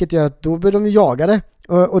 vilket gör att då blir de ju jagade,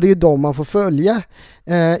 och det är ju de man får följa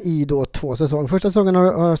i då 2 säsonger. Första säsongen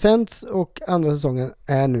har sänds och andra säsongen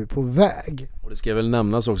är nu på väg. Och det ska väl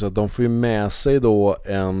nämnas också att de får ju med sig då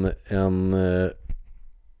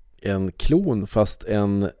en klon, fast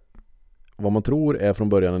vad man tror är från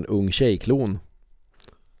början en ung tjejklon.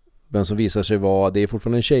 Men som visar sig vara, det är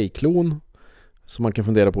fortfarande en tjejklon, så man kan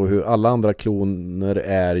fundera på hur alla andra kloner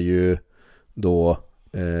är ju då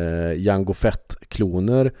Jango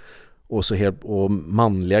Fett-kloner och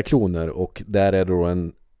manliga kloner, och där är då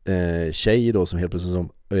en tjej då som helt plötsligt som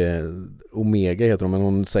Omega heter hon, men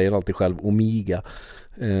hon säger alltid själv Omega,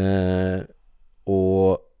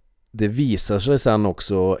 och det visar sig sen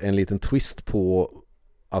också en liten twist på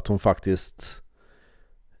att hon faktiskt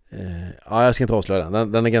jag ska inte avslöja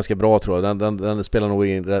den är ganska bra tror jag, den spelar nog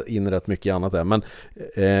in rätt mycket annat där, men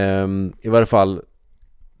i varje fall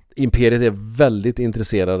imperiet är väldigt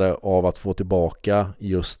intresserade av att få tillbaka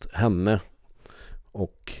just henne,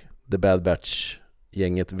 och The Bad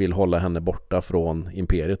Batch-gänget vill hålla henne borta från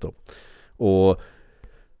imperiet då. Och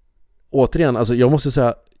återigen, alltså jag måste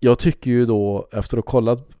säga, jag tycker ju då efter att ha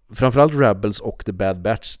kollat framförallt Rebels och The Bad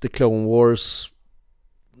Batch, The Clone Wars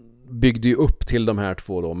byggde ju upp till de här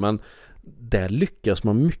två då, men där lyckas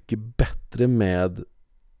man mycket bättre med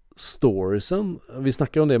storiesen. Vi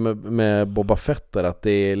snackade om det med Boba Fett där, att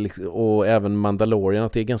det är, och även Mandalorian,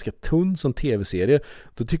 att det är ganska tunn som tv-serie.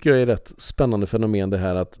 Då tycker jag är rätt spännande fenomen det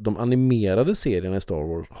här att de animerade serierna i Star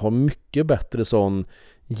Wars har mycket bättre sån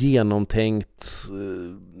genomtänkt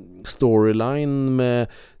storyline med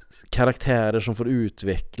karaktärer som får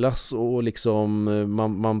utvecklas, och liksom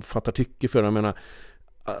man fattar tycke för. Jag menar,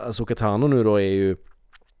 Ahsoka Tano nu då är ju,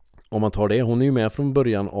 om man tar det, hon är ju med från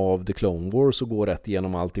början av The Clone Wars och går rätt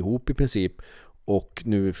igenom alltihop i princip, och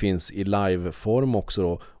nu finns i live-form också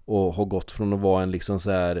då, och har gått från att vara en liksom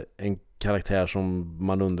så här, en karaktär som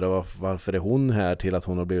man undrar varför är hon här, till att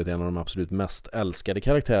hon har blivit en av de absolut mest älskade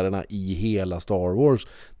karaktärerna i hela Star Wars.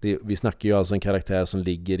 Vi snackar ju alltså en karaktär som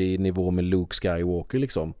ligger i nivå med Luke Skywalker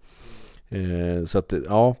liksom. Så att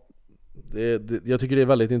ja, jag tycker det är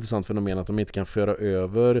väldigt intressant fenomen att de inte kan föra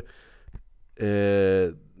över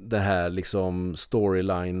det här liksom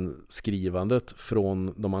storyline-skrivandet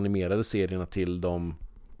från de animerade serierna till de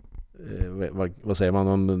vad säger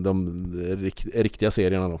man, de riktiga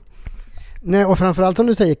serierna då. Nej, och framförallt som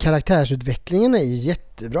du säger, karaktärsutvecklingen är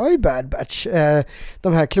jättebra i Bad Batch.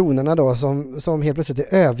 De här klonerna då som helt plötsligt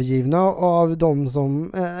är övergivna av de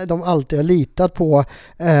som de alltid har litat på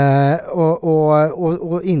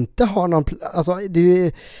och inte har någon alltså det är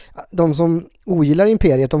ju, de som ogillar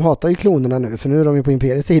imperiet, de hatar ju klonerna nu, för nu är de ju på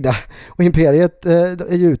imperiets sida, och imperiet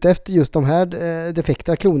är ju ute efter just de här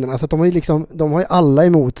defekta klonerna, så att de har ju alla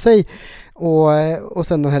emot sig. och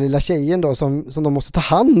sen den här lilla tjejen då som de måste ta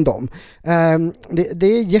hand om. Det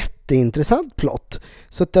är jätteintressant plott.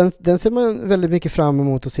 Så att den ser man väldigt mycket fram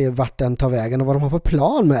emot att se vart den tar vägen och vad de har för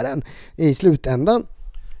plan med den i slutändan.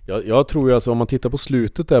 Jag tror ju alltså om man tittar på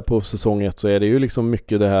slutet där på säsong 1 så är det ju liksom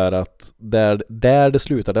mycket det här att där det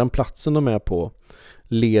slutar, den platsen de är på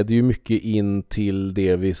leder ju mycket in till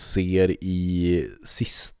det vi ser i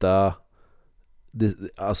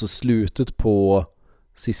alltså slutet på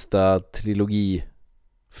sista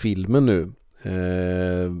trilogifilmen nu,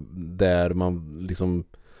 där man liksom,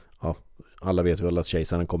 ja, alla vet väl att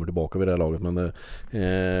kejsaren kommer tillbaka vid det här laget, men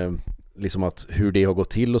liksom att hur det har gått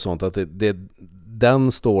till och sånt, att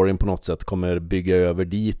den storyn på något sätt kommer bygga över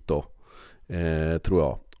dit då, tror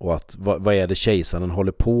jag. Och att vad är det kejsaren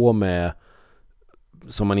håller på med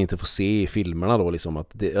som man inte får se i filmerna då liksom, att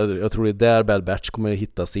jag tror det är där Bad Batch kommer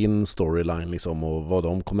hitta sin storyline liksom, och vad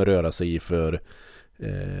de kommer röra sig i för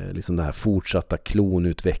liksom det här fortsatta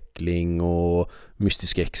klonutveckling och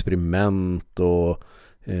mystiska experiment och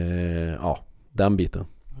ja, den biten.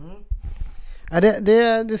 Ja,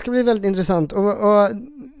 det ska bli väldigt intressant och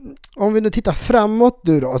om vi nu tittar framåt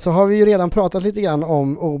nu då, så har vi ju redan pratat lite grann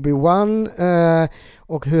om Obi-Wan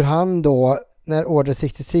och hur han då när Order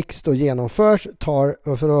 66 då genomförs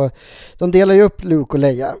de delar ju upp Luke och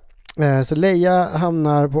Leia. Så Leia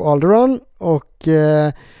hamnar på Alderaan och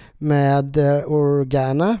med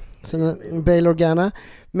Organa, Bail Organa,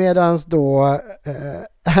 medans då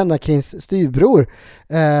Anakins styvbror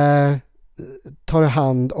tar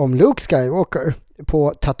hand om Luke Skywalker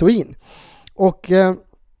på Tatooine. Och det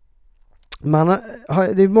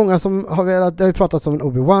är många som har velat, det har ju pratats om en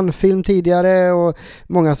Obi-Wan-film tidigare och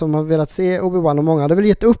många som har velat se Obi-Wan och många hade väl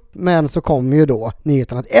gett upp, men så kom ju då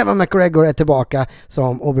nyheten att Ewan McGregor är tillbaka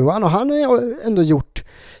som Obi-Wan och han har ändå gjort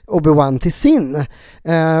Obi-Wan till sin.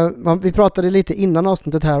 Vi pratade lite innan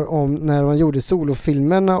avsnittet här om när man gjorde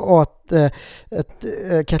solofilmen och att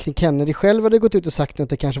Kathleen Kennedy själv hade gått ut och sagt att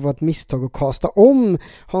det kanske var ett misstag att kasta om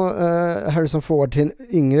Harrison Ford till en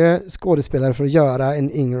yngre skådespelare för att göra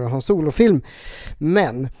en yngre Han Solo-film.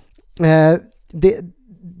 Men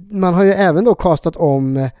man har ju även då kastat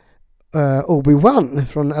om Obi-Wan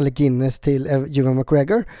från Alec Guinness till Ewan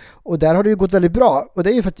McGregor, och där har det ju gått väldigt bra, och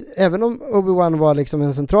det är ju för att även om Obi-Wan var liksom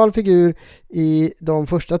en central figur i de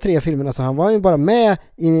första 3 filmerna, så han var ju bara med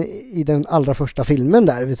i den allra första filmen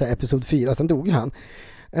där, det vill säga episod 4, sen dog ju han.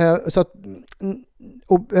 Så att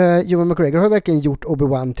Ewan McGregor har verkligen gjort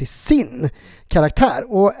Obi-Wan till sin karaktär,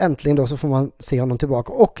 och äntligen då så får man se honom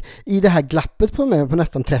tillbaka. Och i det här glappet på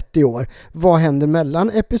nästan 30 år, vad händer mellan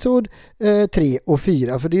episod 3 och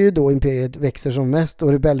 4? För det är ju då imperiet växer som mest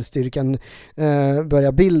och rebellstyrkan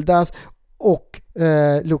börjar bildas och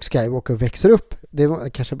Luke Skywalker växer upp. Det var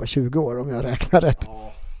kanske bara 20 år om jag räknar rätt.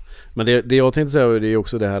 Men det jag tänkte säga är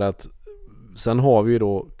också det här att sen har vi ju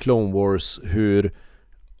då Clone Wars, hur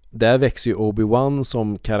där växer ju Obi-Wan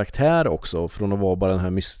som karaktär också, från att vara bara den här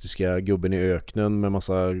mystiska gubben i öknen med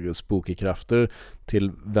massa spooky krafter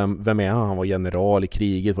till vem är han? Han var general i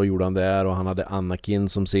kriget, vad gjorde han där? Och han hade Anakin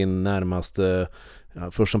som sin närmaste,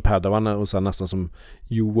 först som Padawan och sen nästan som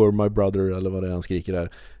You were my brother, eller vad det är han skriker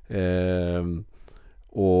där.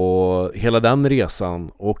 Och hela den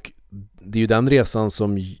resan, och det är ju den resan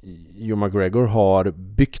som Ewan McGregor har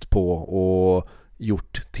byggt på och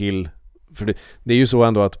gjort till. För det är ju så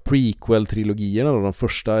ändå att prequel-trilogierna då, de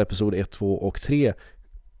första episod 1, 2 och 3,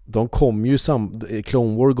 de kom ju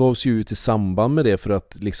Clone Wars gavs ju ut i samband med det för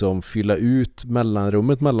att liksom fylla ut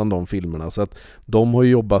mellanrummet mellan de filmerna, så att de har ju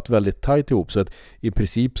jobbat väldigt tajt ihop, så att i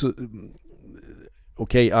princip så,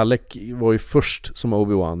 okej, Alec var ju först som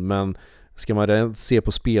Obi-Wan, men ska man se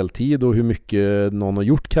på speltid och hur mycket någon har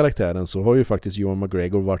gjort karaktären, så har ju faktiskt Ewan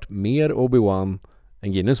McGregor varit mer Obi-Wan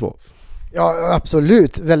än Guinness var. Ja,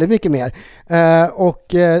 absolut. Väldigt mycket mer.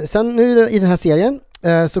 Och sen nu i den här serien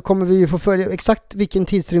så kommer vi ju få följa exakt vilken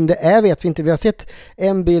tidsrymd det är, vet vi inte. Vi har sett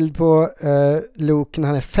en bild på Luke när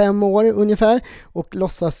han är 5 år ungefär och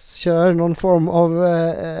låtsas kör någon form av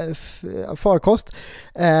farkost.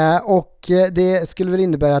 Och det skulle väl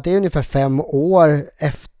innebära att det är ungefär 5 år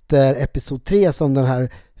efter episod 3 som den här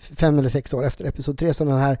 5 eller 6 år efter episod 3 som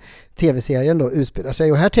den här tv-serien då utspelar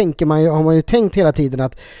sig. Och här har man ju tänkt hela tiden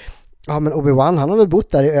att ja, men Obi-Wan, han har väl bott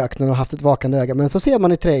där i öknen och haft ett vakande öga, men så ser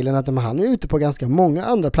man i trailern att han är ute på ganska många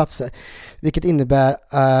andra platser, vilket innebär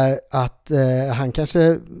att han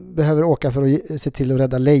kanske behöver åka för att se till att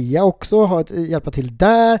rädda Leia också, hjälpa till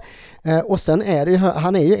där, och sen är det ju,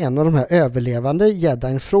 han är ju en av de här överlevande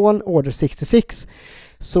Jedin från Order 66,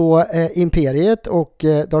 så Imperiet och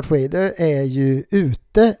Darth Vader är ju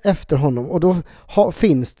ute efter honom, och då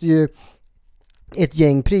finns det ju ett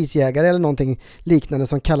gäng prisjägare eller någonting liknande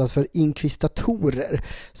som kallas för inkvistatorer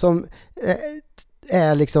som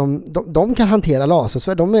är liksom, de kan hantera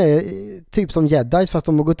lasersvärd. De är typ som jedis fast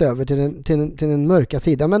de har gått över till den mörka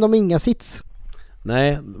sidan, men de har inga sits.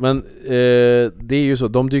 Nej, men det är ju så,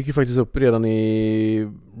 de dyker faktiskt upp redan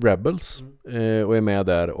i Rebels och är med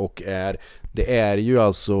där och det är ju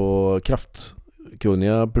alltså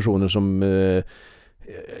kraftkunniga personer som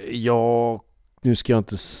nu ska jag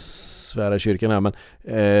inte svära i kyrkan här, men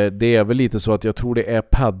det är väl lite så att jag tror det är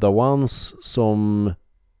Padawans som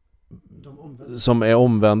är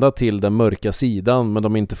omvända till den mörka sidan, men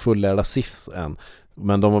de är inte fullärda Siths än.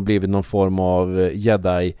 Men de har blivit någon form av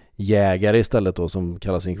Jedi-jägare istället då, som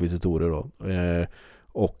kallas inkvisitorer då.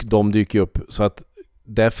 Och de dyker upp, så att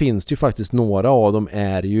där finns det ju faktiskt några av dem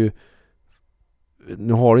är ju,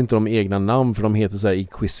 nu har inte de egna namn för de heter så här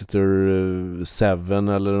Inquisitor 7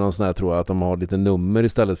 eller något sånt där, tror jag, att de har lite nummer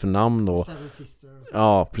istället för namn då.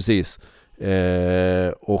 Ja, precis.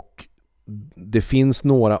 Och det finns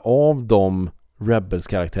några av de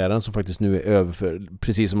Rebels-karaktären som faktiskt nu är över,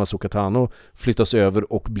 precis som Ahsoka Tano flyttas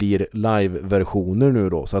över och blir live-versioner nu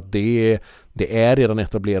då, så att det är redan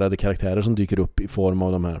etablerade karaktärer som dyker upp i form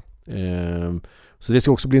av de här. Så det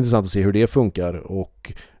ska också bli intressant att se hur det funkar,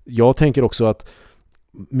 och jag tänker också att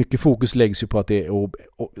mycket fokus läggs ju på att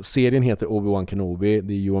serien heter Obi-Wan Kenobi,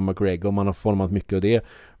 det är Ewan McGregor, man har format mycket av det,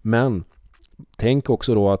 men tänk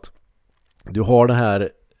också då att du har det här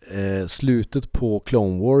slutet på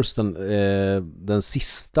Clone Wars, den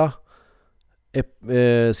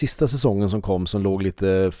sista säsongen som kom, som låg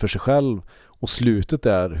lite för sig själv, och slutet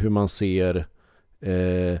där, hur man ser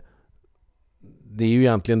det är ju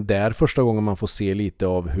egentligen där första gången man får se lite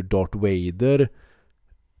av hur Darth Vader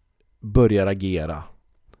börjar agera,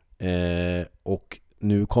 och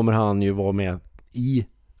nu kommer han ju vara med i,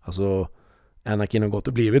 alltså Anakin har gått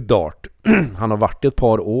och blivit Darth han har varit ett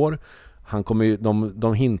par år. Han kommer ju,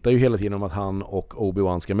 de hintar ju hela tiden om att han och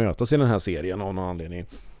Obi-Wan ska mötas i den här serien av någon anledning.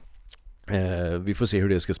 Vi får se hur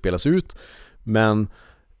det ska spelas ut. Men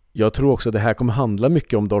jag tror också att det här kommer handla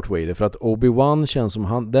mycket om Darth Vader, för att Obi-Wan känns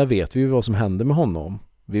som där vet vi vad som händer med honom.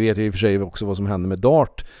 Vi vet ju i och för sig också vad som händer med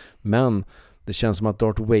Darth, men det känns som att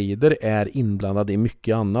Darth Vader är inblandad i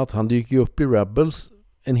mycket annat. Han dyker ju upp i Rebels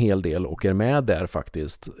en hel del och är med där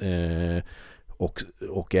faktiskt.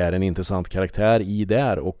 Och är en intressant karaktär i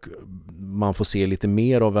där, och man får se lite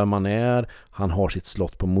mer av vem man är. Han har sitt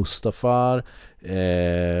slott på Mustafar.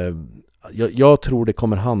 Jag tror det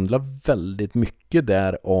kommer handla väldigt mycket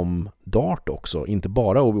där om Darth också, inte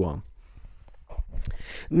bara Obi-Wan.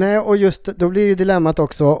 Nej, och just då blir ju dilemmat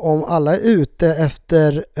också, om alla är ute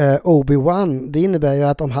efter Obi-Wan, det innebär ju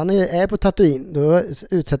att om han är på Tatooine, då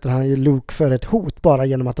utsätter han ju Luke för ett hot bara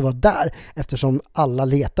genom att vara där, eftersom alla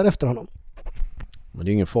letar efter honom. Men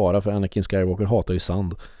det är ingen fara, för Anakin Skywalker hatar ju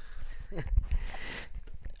sand.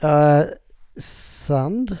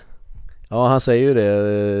 Sand? Ja, han säger ju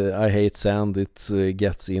det. I hate sand, it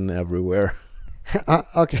gets in everywhere.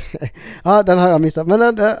 Okej. Ja, den har jag missat.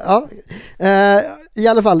 Men i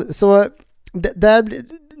alla fall, så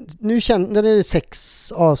nu den är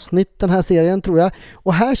 6 avsnitt den här serien, tror jag.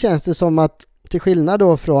 Och här känns det som att, till skillnad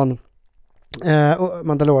då från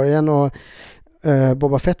Mandalorian och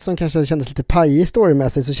Boba Fett, som kanske kändes lite pajig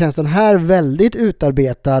storymässigt, så känns den här väldigt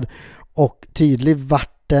utarbetad och tydlig vad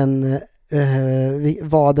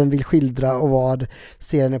den vill skildra och vad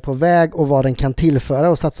serien är på väg och vad den kan tillföra,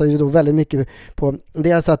 och satsar ju då väldigt mycket på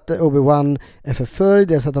dels att Obi-Wan är förföljd,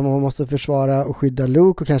 dels att man måste försvara och skydda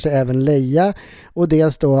Luke och kanske även Leia, och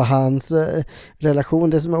dels då hans relation,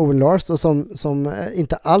 det som är Owen Lars och som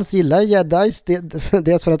inte alls gillar Jedis,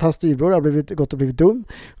 dels för att hans styrbror har blivit dum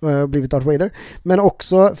och blivit Darth Vader, men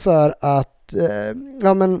också för att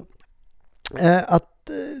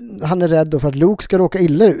han är rädd då för att Luke ska råka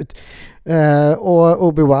illa ut. Och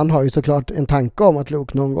Obi-Wan har ju såklart en tanke om att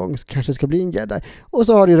Luke någon gång kanske ska bli en Jedi. Och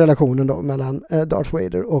så har du relationen då mellan Darth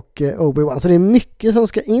Vader och Obi-Wan. Så det är mycket som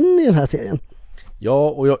ska in i den här serien. Ja,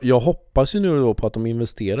 och jag hoppas ju nu då på att de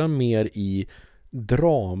investerar mer i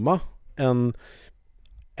drama än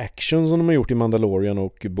action som de har gjort i Mandalorian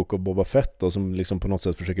och Book of Boba Fett då, som liksom på något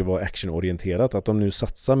sätt försöker vara actionorienterat. Att de nu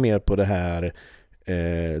satsar mer på det här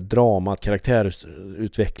dramat,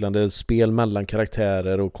 karaktärutvecklande, spel mellan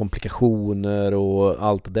karaktärer och komplikationer och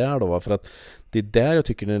allt det där då, för att det är där jag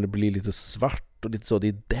tycker när det blir lite svart och lite så, det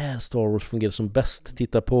är där Star Wars fungerar som bäst.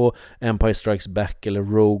 Titta på Empire Strikes Back eller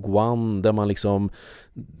Rogue One, där man liksom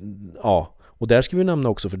och där ska vi nämna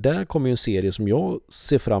också, för där kommer ju en serie som jag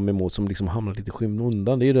ser fram emot som liksom hamnar lite skymd.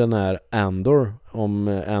 Det är ju den här Andor,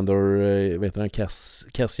 vet du,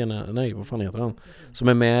 Cassian, nej vad fan heter han, som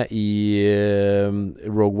är med i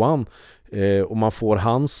Rogue One. Och man får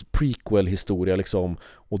hans prequel-historia liksom.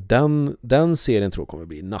 Och den serien tror jag kommer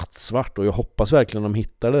bli nattsvart. Och jag hoppas verkligen de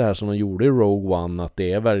hittar det här som de gjorde i Rogue One. Att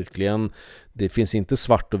det är verkligen, det finns inte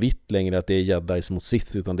svart och vitt längre att det är Jedis mot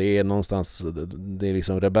Sith, utan det är någonstans, det är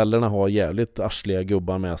liksom, rebellerna har jävligt arsliga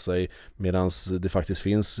gubbar med sig, medan det faktiskt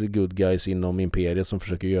finns good guys inom imperiet som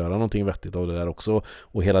försöker göra någonting vettigt av det där också.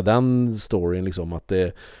 Och hela den storyn liksom, att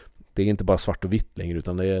det är inte bara svart och vitt längre,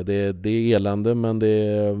 utan det är elände, men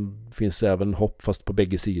det finns även hopp, fast på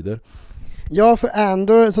bägge sidor. Ja, för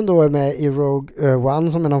Andor som då är med i Rogue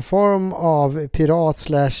One som är någon form av pirat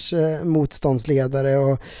slash motståndsledare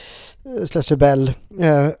och slash rebell.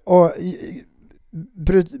 Och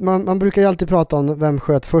man brukar ju alltid prata om vem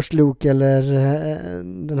sköt först, Luke eller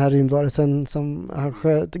den här rymdvarelsen som han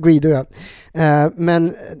sköt, Greedo, ja.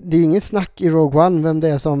 Men det är ju ingen snack i Rogue One vem det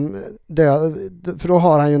är som dör, för då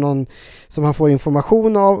har han ju någon som han får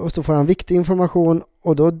information av, och så får han viktig information,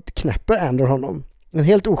 och då knäpper Andor honom. En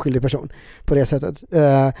helt oskyldig person på det sättet.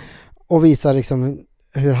 Och visar liksom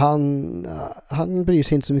hur han bryr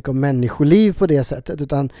sig inte så mycket om människoliv på det sättet,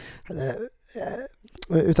 utan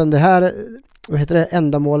det här, vad heter det,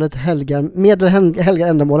 ändamålet helgar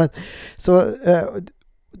ändamålet. Så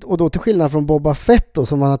och då till skillnad från Boba Fett då,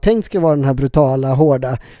 som man har tänkt ska vara den här brutala,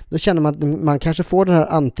 hårda, då känner man att man kanske får den här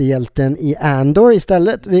antihjälten i Andor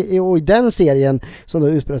istället, och i den serien som då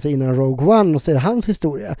utspelar sig innan Rogue One, och ser hans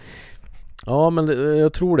historia. Ja, men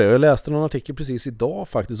jag tror det. Jag läste någon artikel precis idag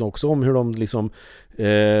faktiskt också om hur de liksom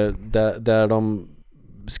där de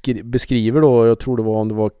beskriver då, jag tror det var, om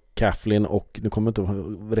det var Kathleen och nu kommer inte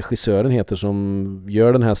vad regissören heter som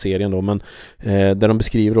gör den här serien då, men där de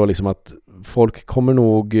beskriver då liksom att folk kommer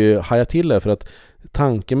nog haja till det, för att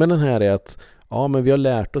tanken med den här är att ja, men vi har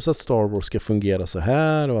lärt oss att Star Wars ska fungera så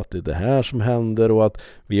här, och att det är det här som händer, och att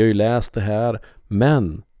vi har ju läst det här,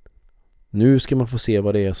 men nu ska man få se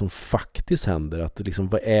vad det är som faktiskt händer. Att liksom,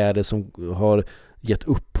 vad är det som har gett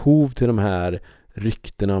upphov till de här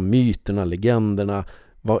ryktena, myterna, legenderna?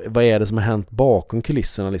 Vad är det som har hänt bakom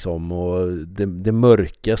kulisserna liksom, och det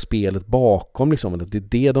mörka spelet bakom liksom, att det är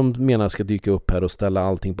det de menar ska dyka upp här och ställa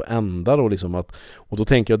allting på ända då liksom, och då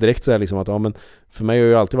tänker jag direkt så här liksom att ja, men för mig har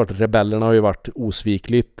ju alltid varit, rebellerna har ju varit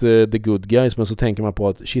osvikligt the good guys, men så tänker man på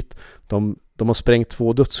att shit, de har sprängt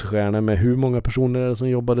 2 dödsstjärnor med hur många personer är det som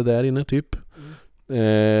jobbade där inne typ.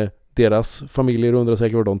 Deras familjer undrar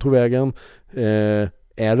säkert var de tog vägen.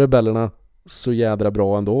 Är rebellerna så jädra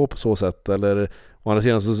bra ändå på så sätt, eller å andra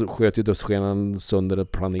sidan så sköt ju dödsstjärnan sönder en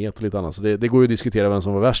planet och lite annat, så det går ju att diskutera vem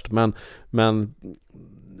som var värst, men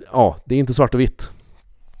ja, det är inte svart och vitt.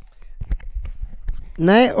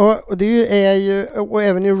 Nej, och det är ju, och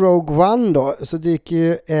även i Rogue One då så dyker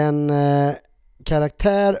ju en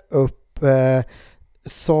karaktär upp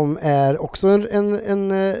som är också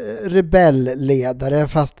en rebellledare,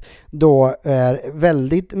 fast då är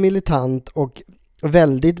väldigt militant och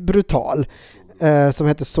väldigt brutal, som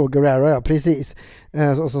heter Saw Gerrera, ja precis,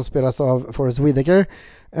 och som spelas av Forrest Whitaker,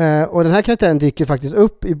 och den här karaktären dyker faktiskt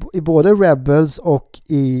upp i både Rebels och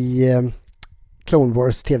i Clone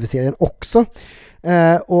Wars tv-serien också,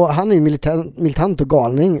 och han är ju militant och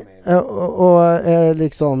galning, och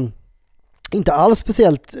liksom inte alls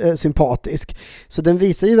speciellt sympatisk. Så den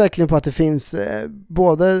visar ju verkligen på att det finns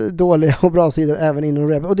både dåliga och bra sidor även inom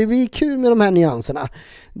Rebel. Och det blir kul med de här nyanserna.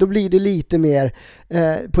 Då blir det lite mer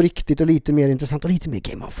på riktigt och lite mer intressant och lite mer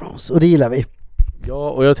Game of Thrones. Och det gillar vi. Ja,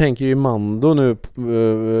 och jag tänker ju Mando nu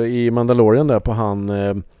i Mandalorian där på han...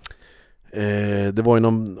 det var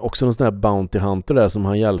ju också någon sån här bounty hunter där som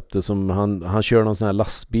han hjälpte, som han kör någon sån här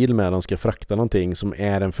lastbil med, de ska frakta någonting, som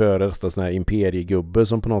är en före detta sån här imperiegubbe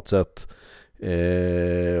som på något sätt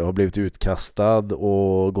har blivit utkastad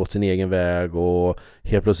och gått sin egen väg och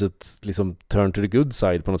helt plötsligt liksom turn to the good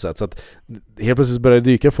side på något sätt. Så att helt plötsligt börjar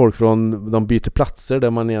dyka folk från, de byter platser där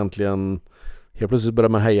man egentligen, helt plötsligt börjar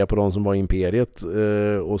man heja på de som var i imperiet,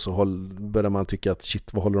 och så börjar man tycka att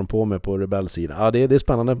shit, vad håller de på med på rebellsidan? Ja, det är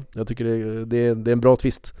spännande. Jag tycker det är en bra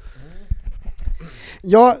twist.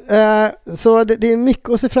 Ja, så det är mycket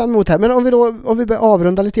att se fram emot här. Men om vi börjar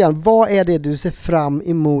avrunda lite grann, vad är det du ser fram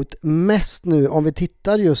emot mest nu om vi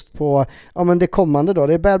tittar just på men det kommande då?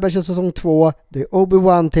 Det är Bad Batch säsong 2, det är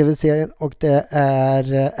Obi-Wan tv-serien och det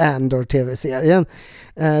är Andor tv-serien.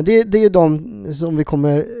 Det är ju de som vi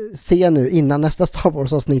kommer se nu innan nästa Star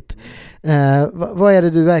Wars-avsnitt. Vad är det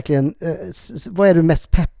du verkligen, vad är du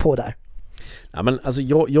mest pepp på där? Ja, men alltså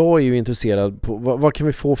jag är ju intresserad på vad kan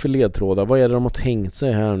vi få för ledtrådar? Vad är det de har tänkt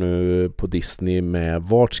sig här nu på Disney med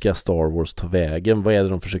vart ska Star Wars ta vägen? Vad är det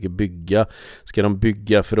de försöker bygga? Ska de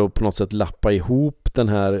bygga för att på något sätt lappa ihop den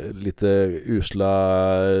här lite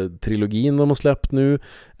usla trilogin de har släppt nu?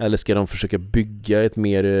 Eller ska de försöka bygga ett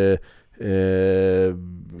mer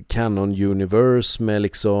Canon Universe med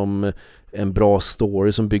liksom en bra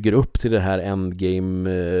story som bygger upp till det här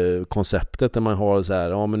endgame-konceptet där man har så här,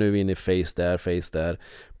 ja men nu är vi inne i face där.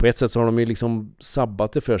 På ett sätt så har de ju liksom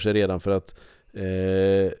sabbat det för sig redan, för att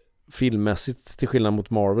filmmässigt, till skillnad mot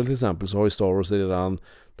Marvel till exempel, så har ju Star Wars redan,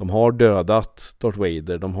 de har dödat Darth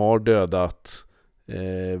Vader, de har dödat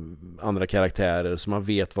andra karaktärer, så man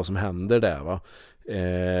vet vad som händer där, va.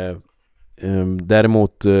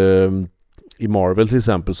 Däremot i Marvel till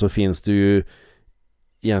exempel så finns det ju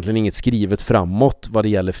egentligen inget skrivet framåt vad det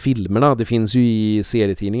gäller filmerna. Det finns ju i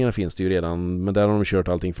serietidningarna, finns det ju redan, men där har de kört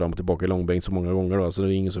allting fram och tillbaka i långbänk så många gånger då, så det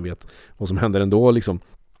är ingen som vet vad som händer ändå liksom.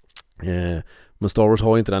 Men Star Wars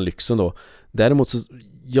har ju inte den lyxen då. Däremot så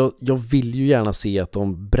jag vill ju gärna se att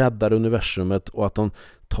de breddar universumet och att de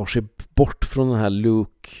tar sig bort från den här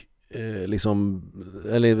Luke liksom,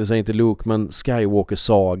 eller vi säger inte Luke, men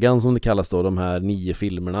Skywalker-sagan som det kallas då, de här 9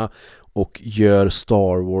 filmerna, och gör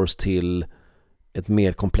Star Wars till ett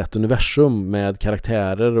mer komplett universum med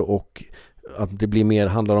karaktärer, och att det blir mer,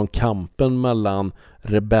 handlar om kampen mellan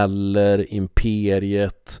rebeller,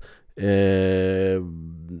 imperiet,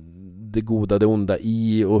 det goda, det onda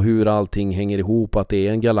i, och hur allting hänger ihop, att det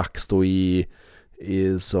är en galax då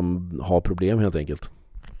som har problem helt enkelt.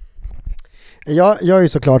 Jag är ju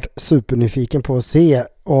såklart supernyfiken på att se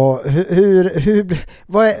och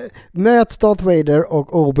möts Darth Vader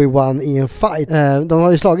och Obi-Wan i en fight. De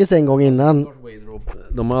har ju slagits en gång innan.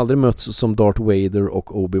 De har aldrig mötts som Darth Vader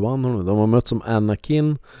och Obi-Wan. De har mötts som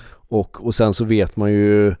Anakin, och sen så vet man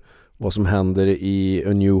ju vad som händer i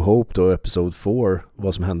A New Hope då, Episode 4,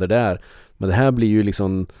 vad som händer där. Men det här blir ju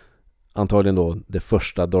liksom antagligen då det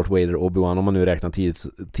första Darth Vader och Obi-Wan, om man nu räknar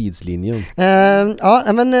tidslinjen.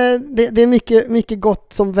 Ja, men det är mycket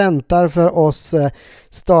gott som väntar för oss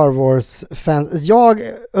Star Wars-fans. Jag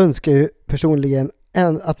önskar ju personligen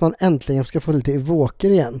att man äntligen ska få lite Evoker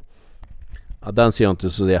igen. Ja, den ser jag inte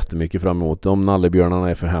så jättemycket fram emot. De nallebjörnarna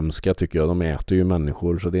är för hemska tycker jag. De äter ju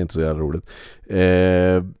människor, så det är inte så jävla roligt.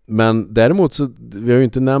 Men däremot så, vi har ju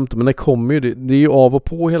inte nämnt, men det kommer ju, det är ju av och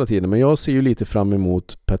på hela tiden. Men jag ser ju lite fram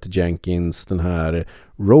emot Patty Jenkins, den här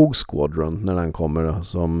Rogue Squadron, när den kommer,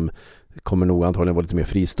 som kommer nog antagligen vara lite mer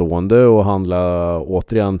fristående och handla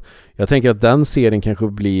återigen. Jag tänker att den serien kanske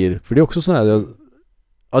blir, för det är också sån här,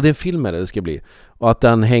 ja, det är en film det ska bli. Och att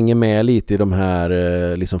den hänger med lite i de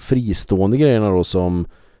här liksom fristående grejerna då, som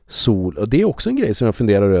Sol. Och det är också en grej som jag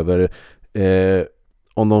funderar över.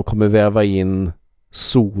 Om de kommer väva in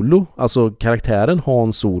Solo, alltså karaktären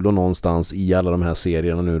Han Solo någonstans i alla de här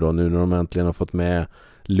serierna nu då. Nu när de äntligen har fått med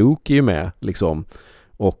Luke är ju med liksom.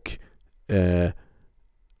 Och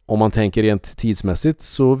om man tänker rent tidsmässigt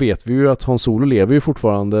så vet vi ju att Han Solo lever ju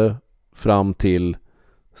fortfarande fram till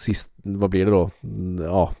sist, vad blir det då?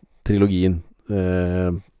 Ja, trilogin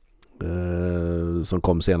som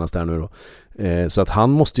kom senast här nu då. Så att han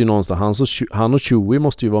måste ju någonstans, han och Chewie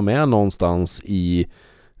måste ju vara med någonstans i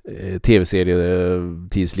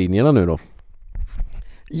tv-serietidslinjerna nu då.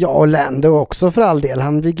 Ja, och Lando också för all del.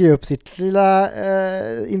 Han bygger ju upp sitt lilla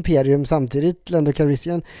imperium samtidigt, Lando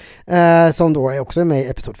Calrissian, som då också är med i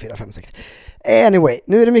episod 4, 5, 6. Anyway,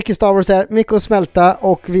 nu är det mycket Star Wars här, mycket att smälta,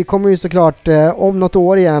 och vi kommer ju såklart om något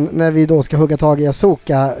år igen när vi då ska hugga tag i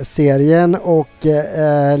Ahsoka-serien och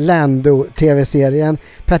Lando TV-serien,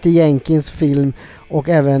 Patty Jenkins film och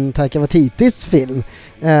även Taika Waititis film.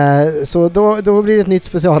 Så då blir det ett nytt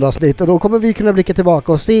specialavsnitt, och då kommer vi kunna blicka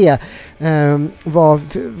tillbaka och se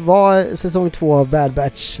vad säsong 2 av Bad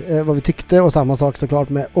Batch, vad vi tyckte, och samma sak såklart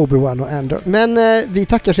med Obi-Wan och Andor. Men vi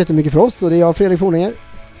tackar så jättemycket för oss, och det är jag, Fredrik Forninger.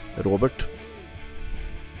 Robert.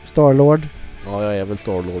 Starlord. Ja, jag är väl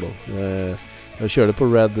Starlord då. Jag körde på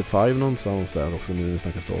Red 5 någonstans där också nu när vi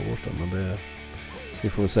snackar Star Wars där, men vi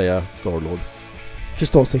får väl säga Starlord.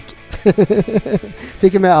 Förståsik.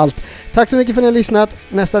 Fick med allt. Tack så mycket för att ni har lyssnat.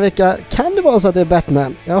 Nästa vecka kan det vara så att det är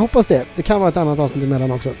Batman. Jag hoppas det. Det kan vara ett annat avsnitt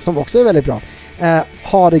emellan också, som också är väldigt bra.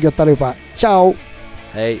 Ha det gött allihopa. Ciao!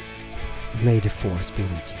 Hej! May the force be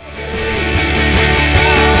with you.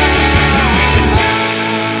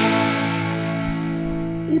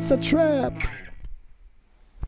 It's a trap!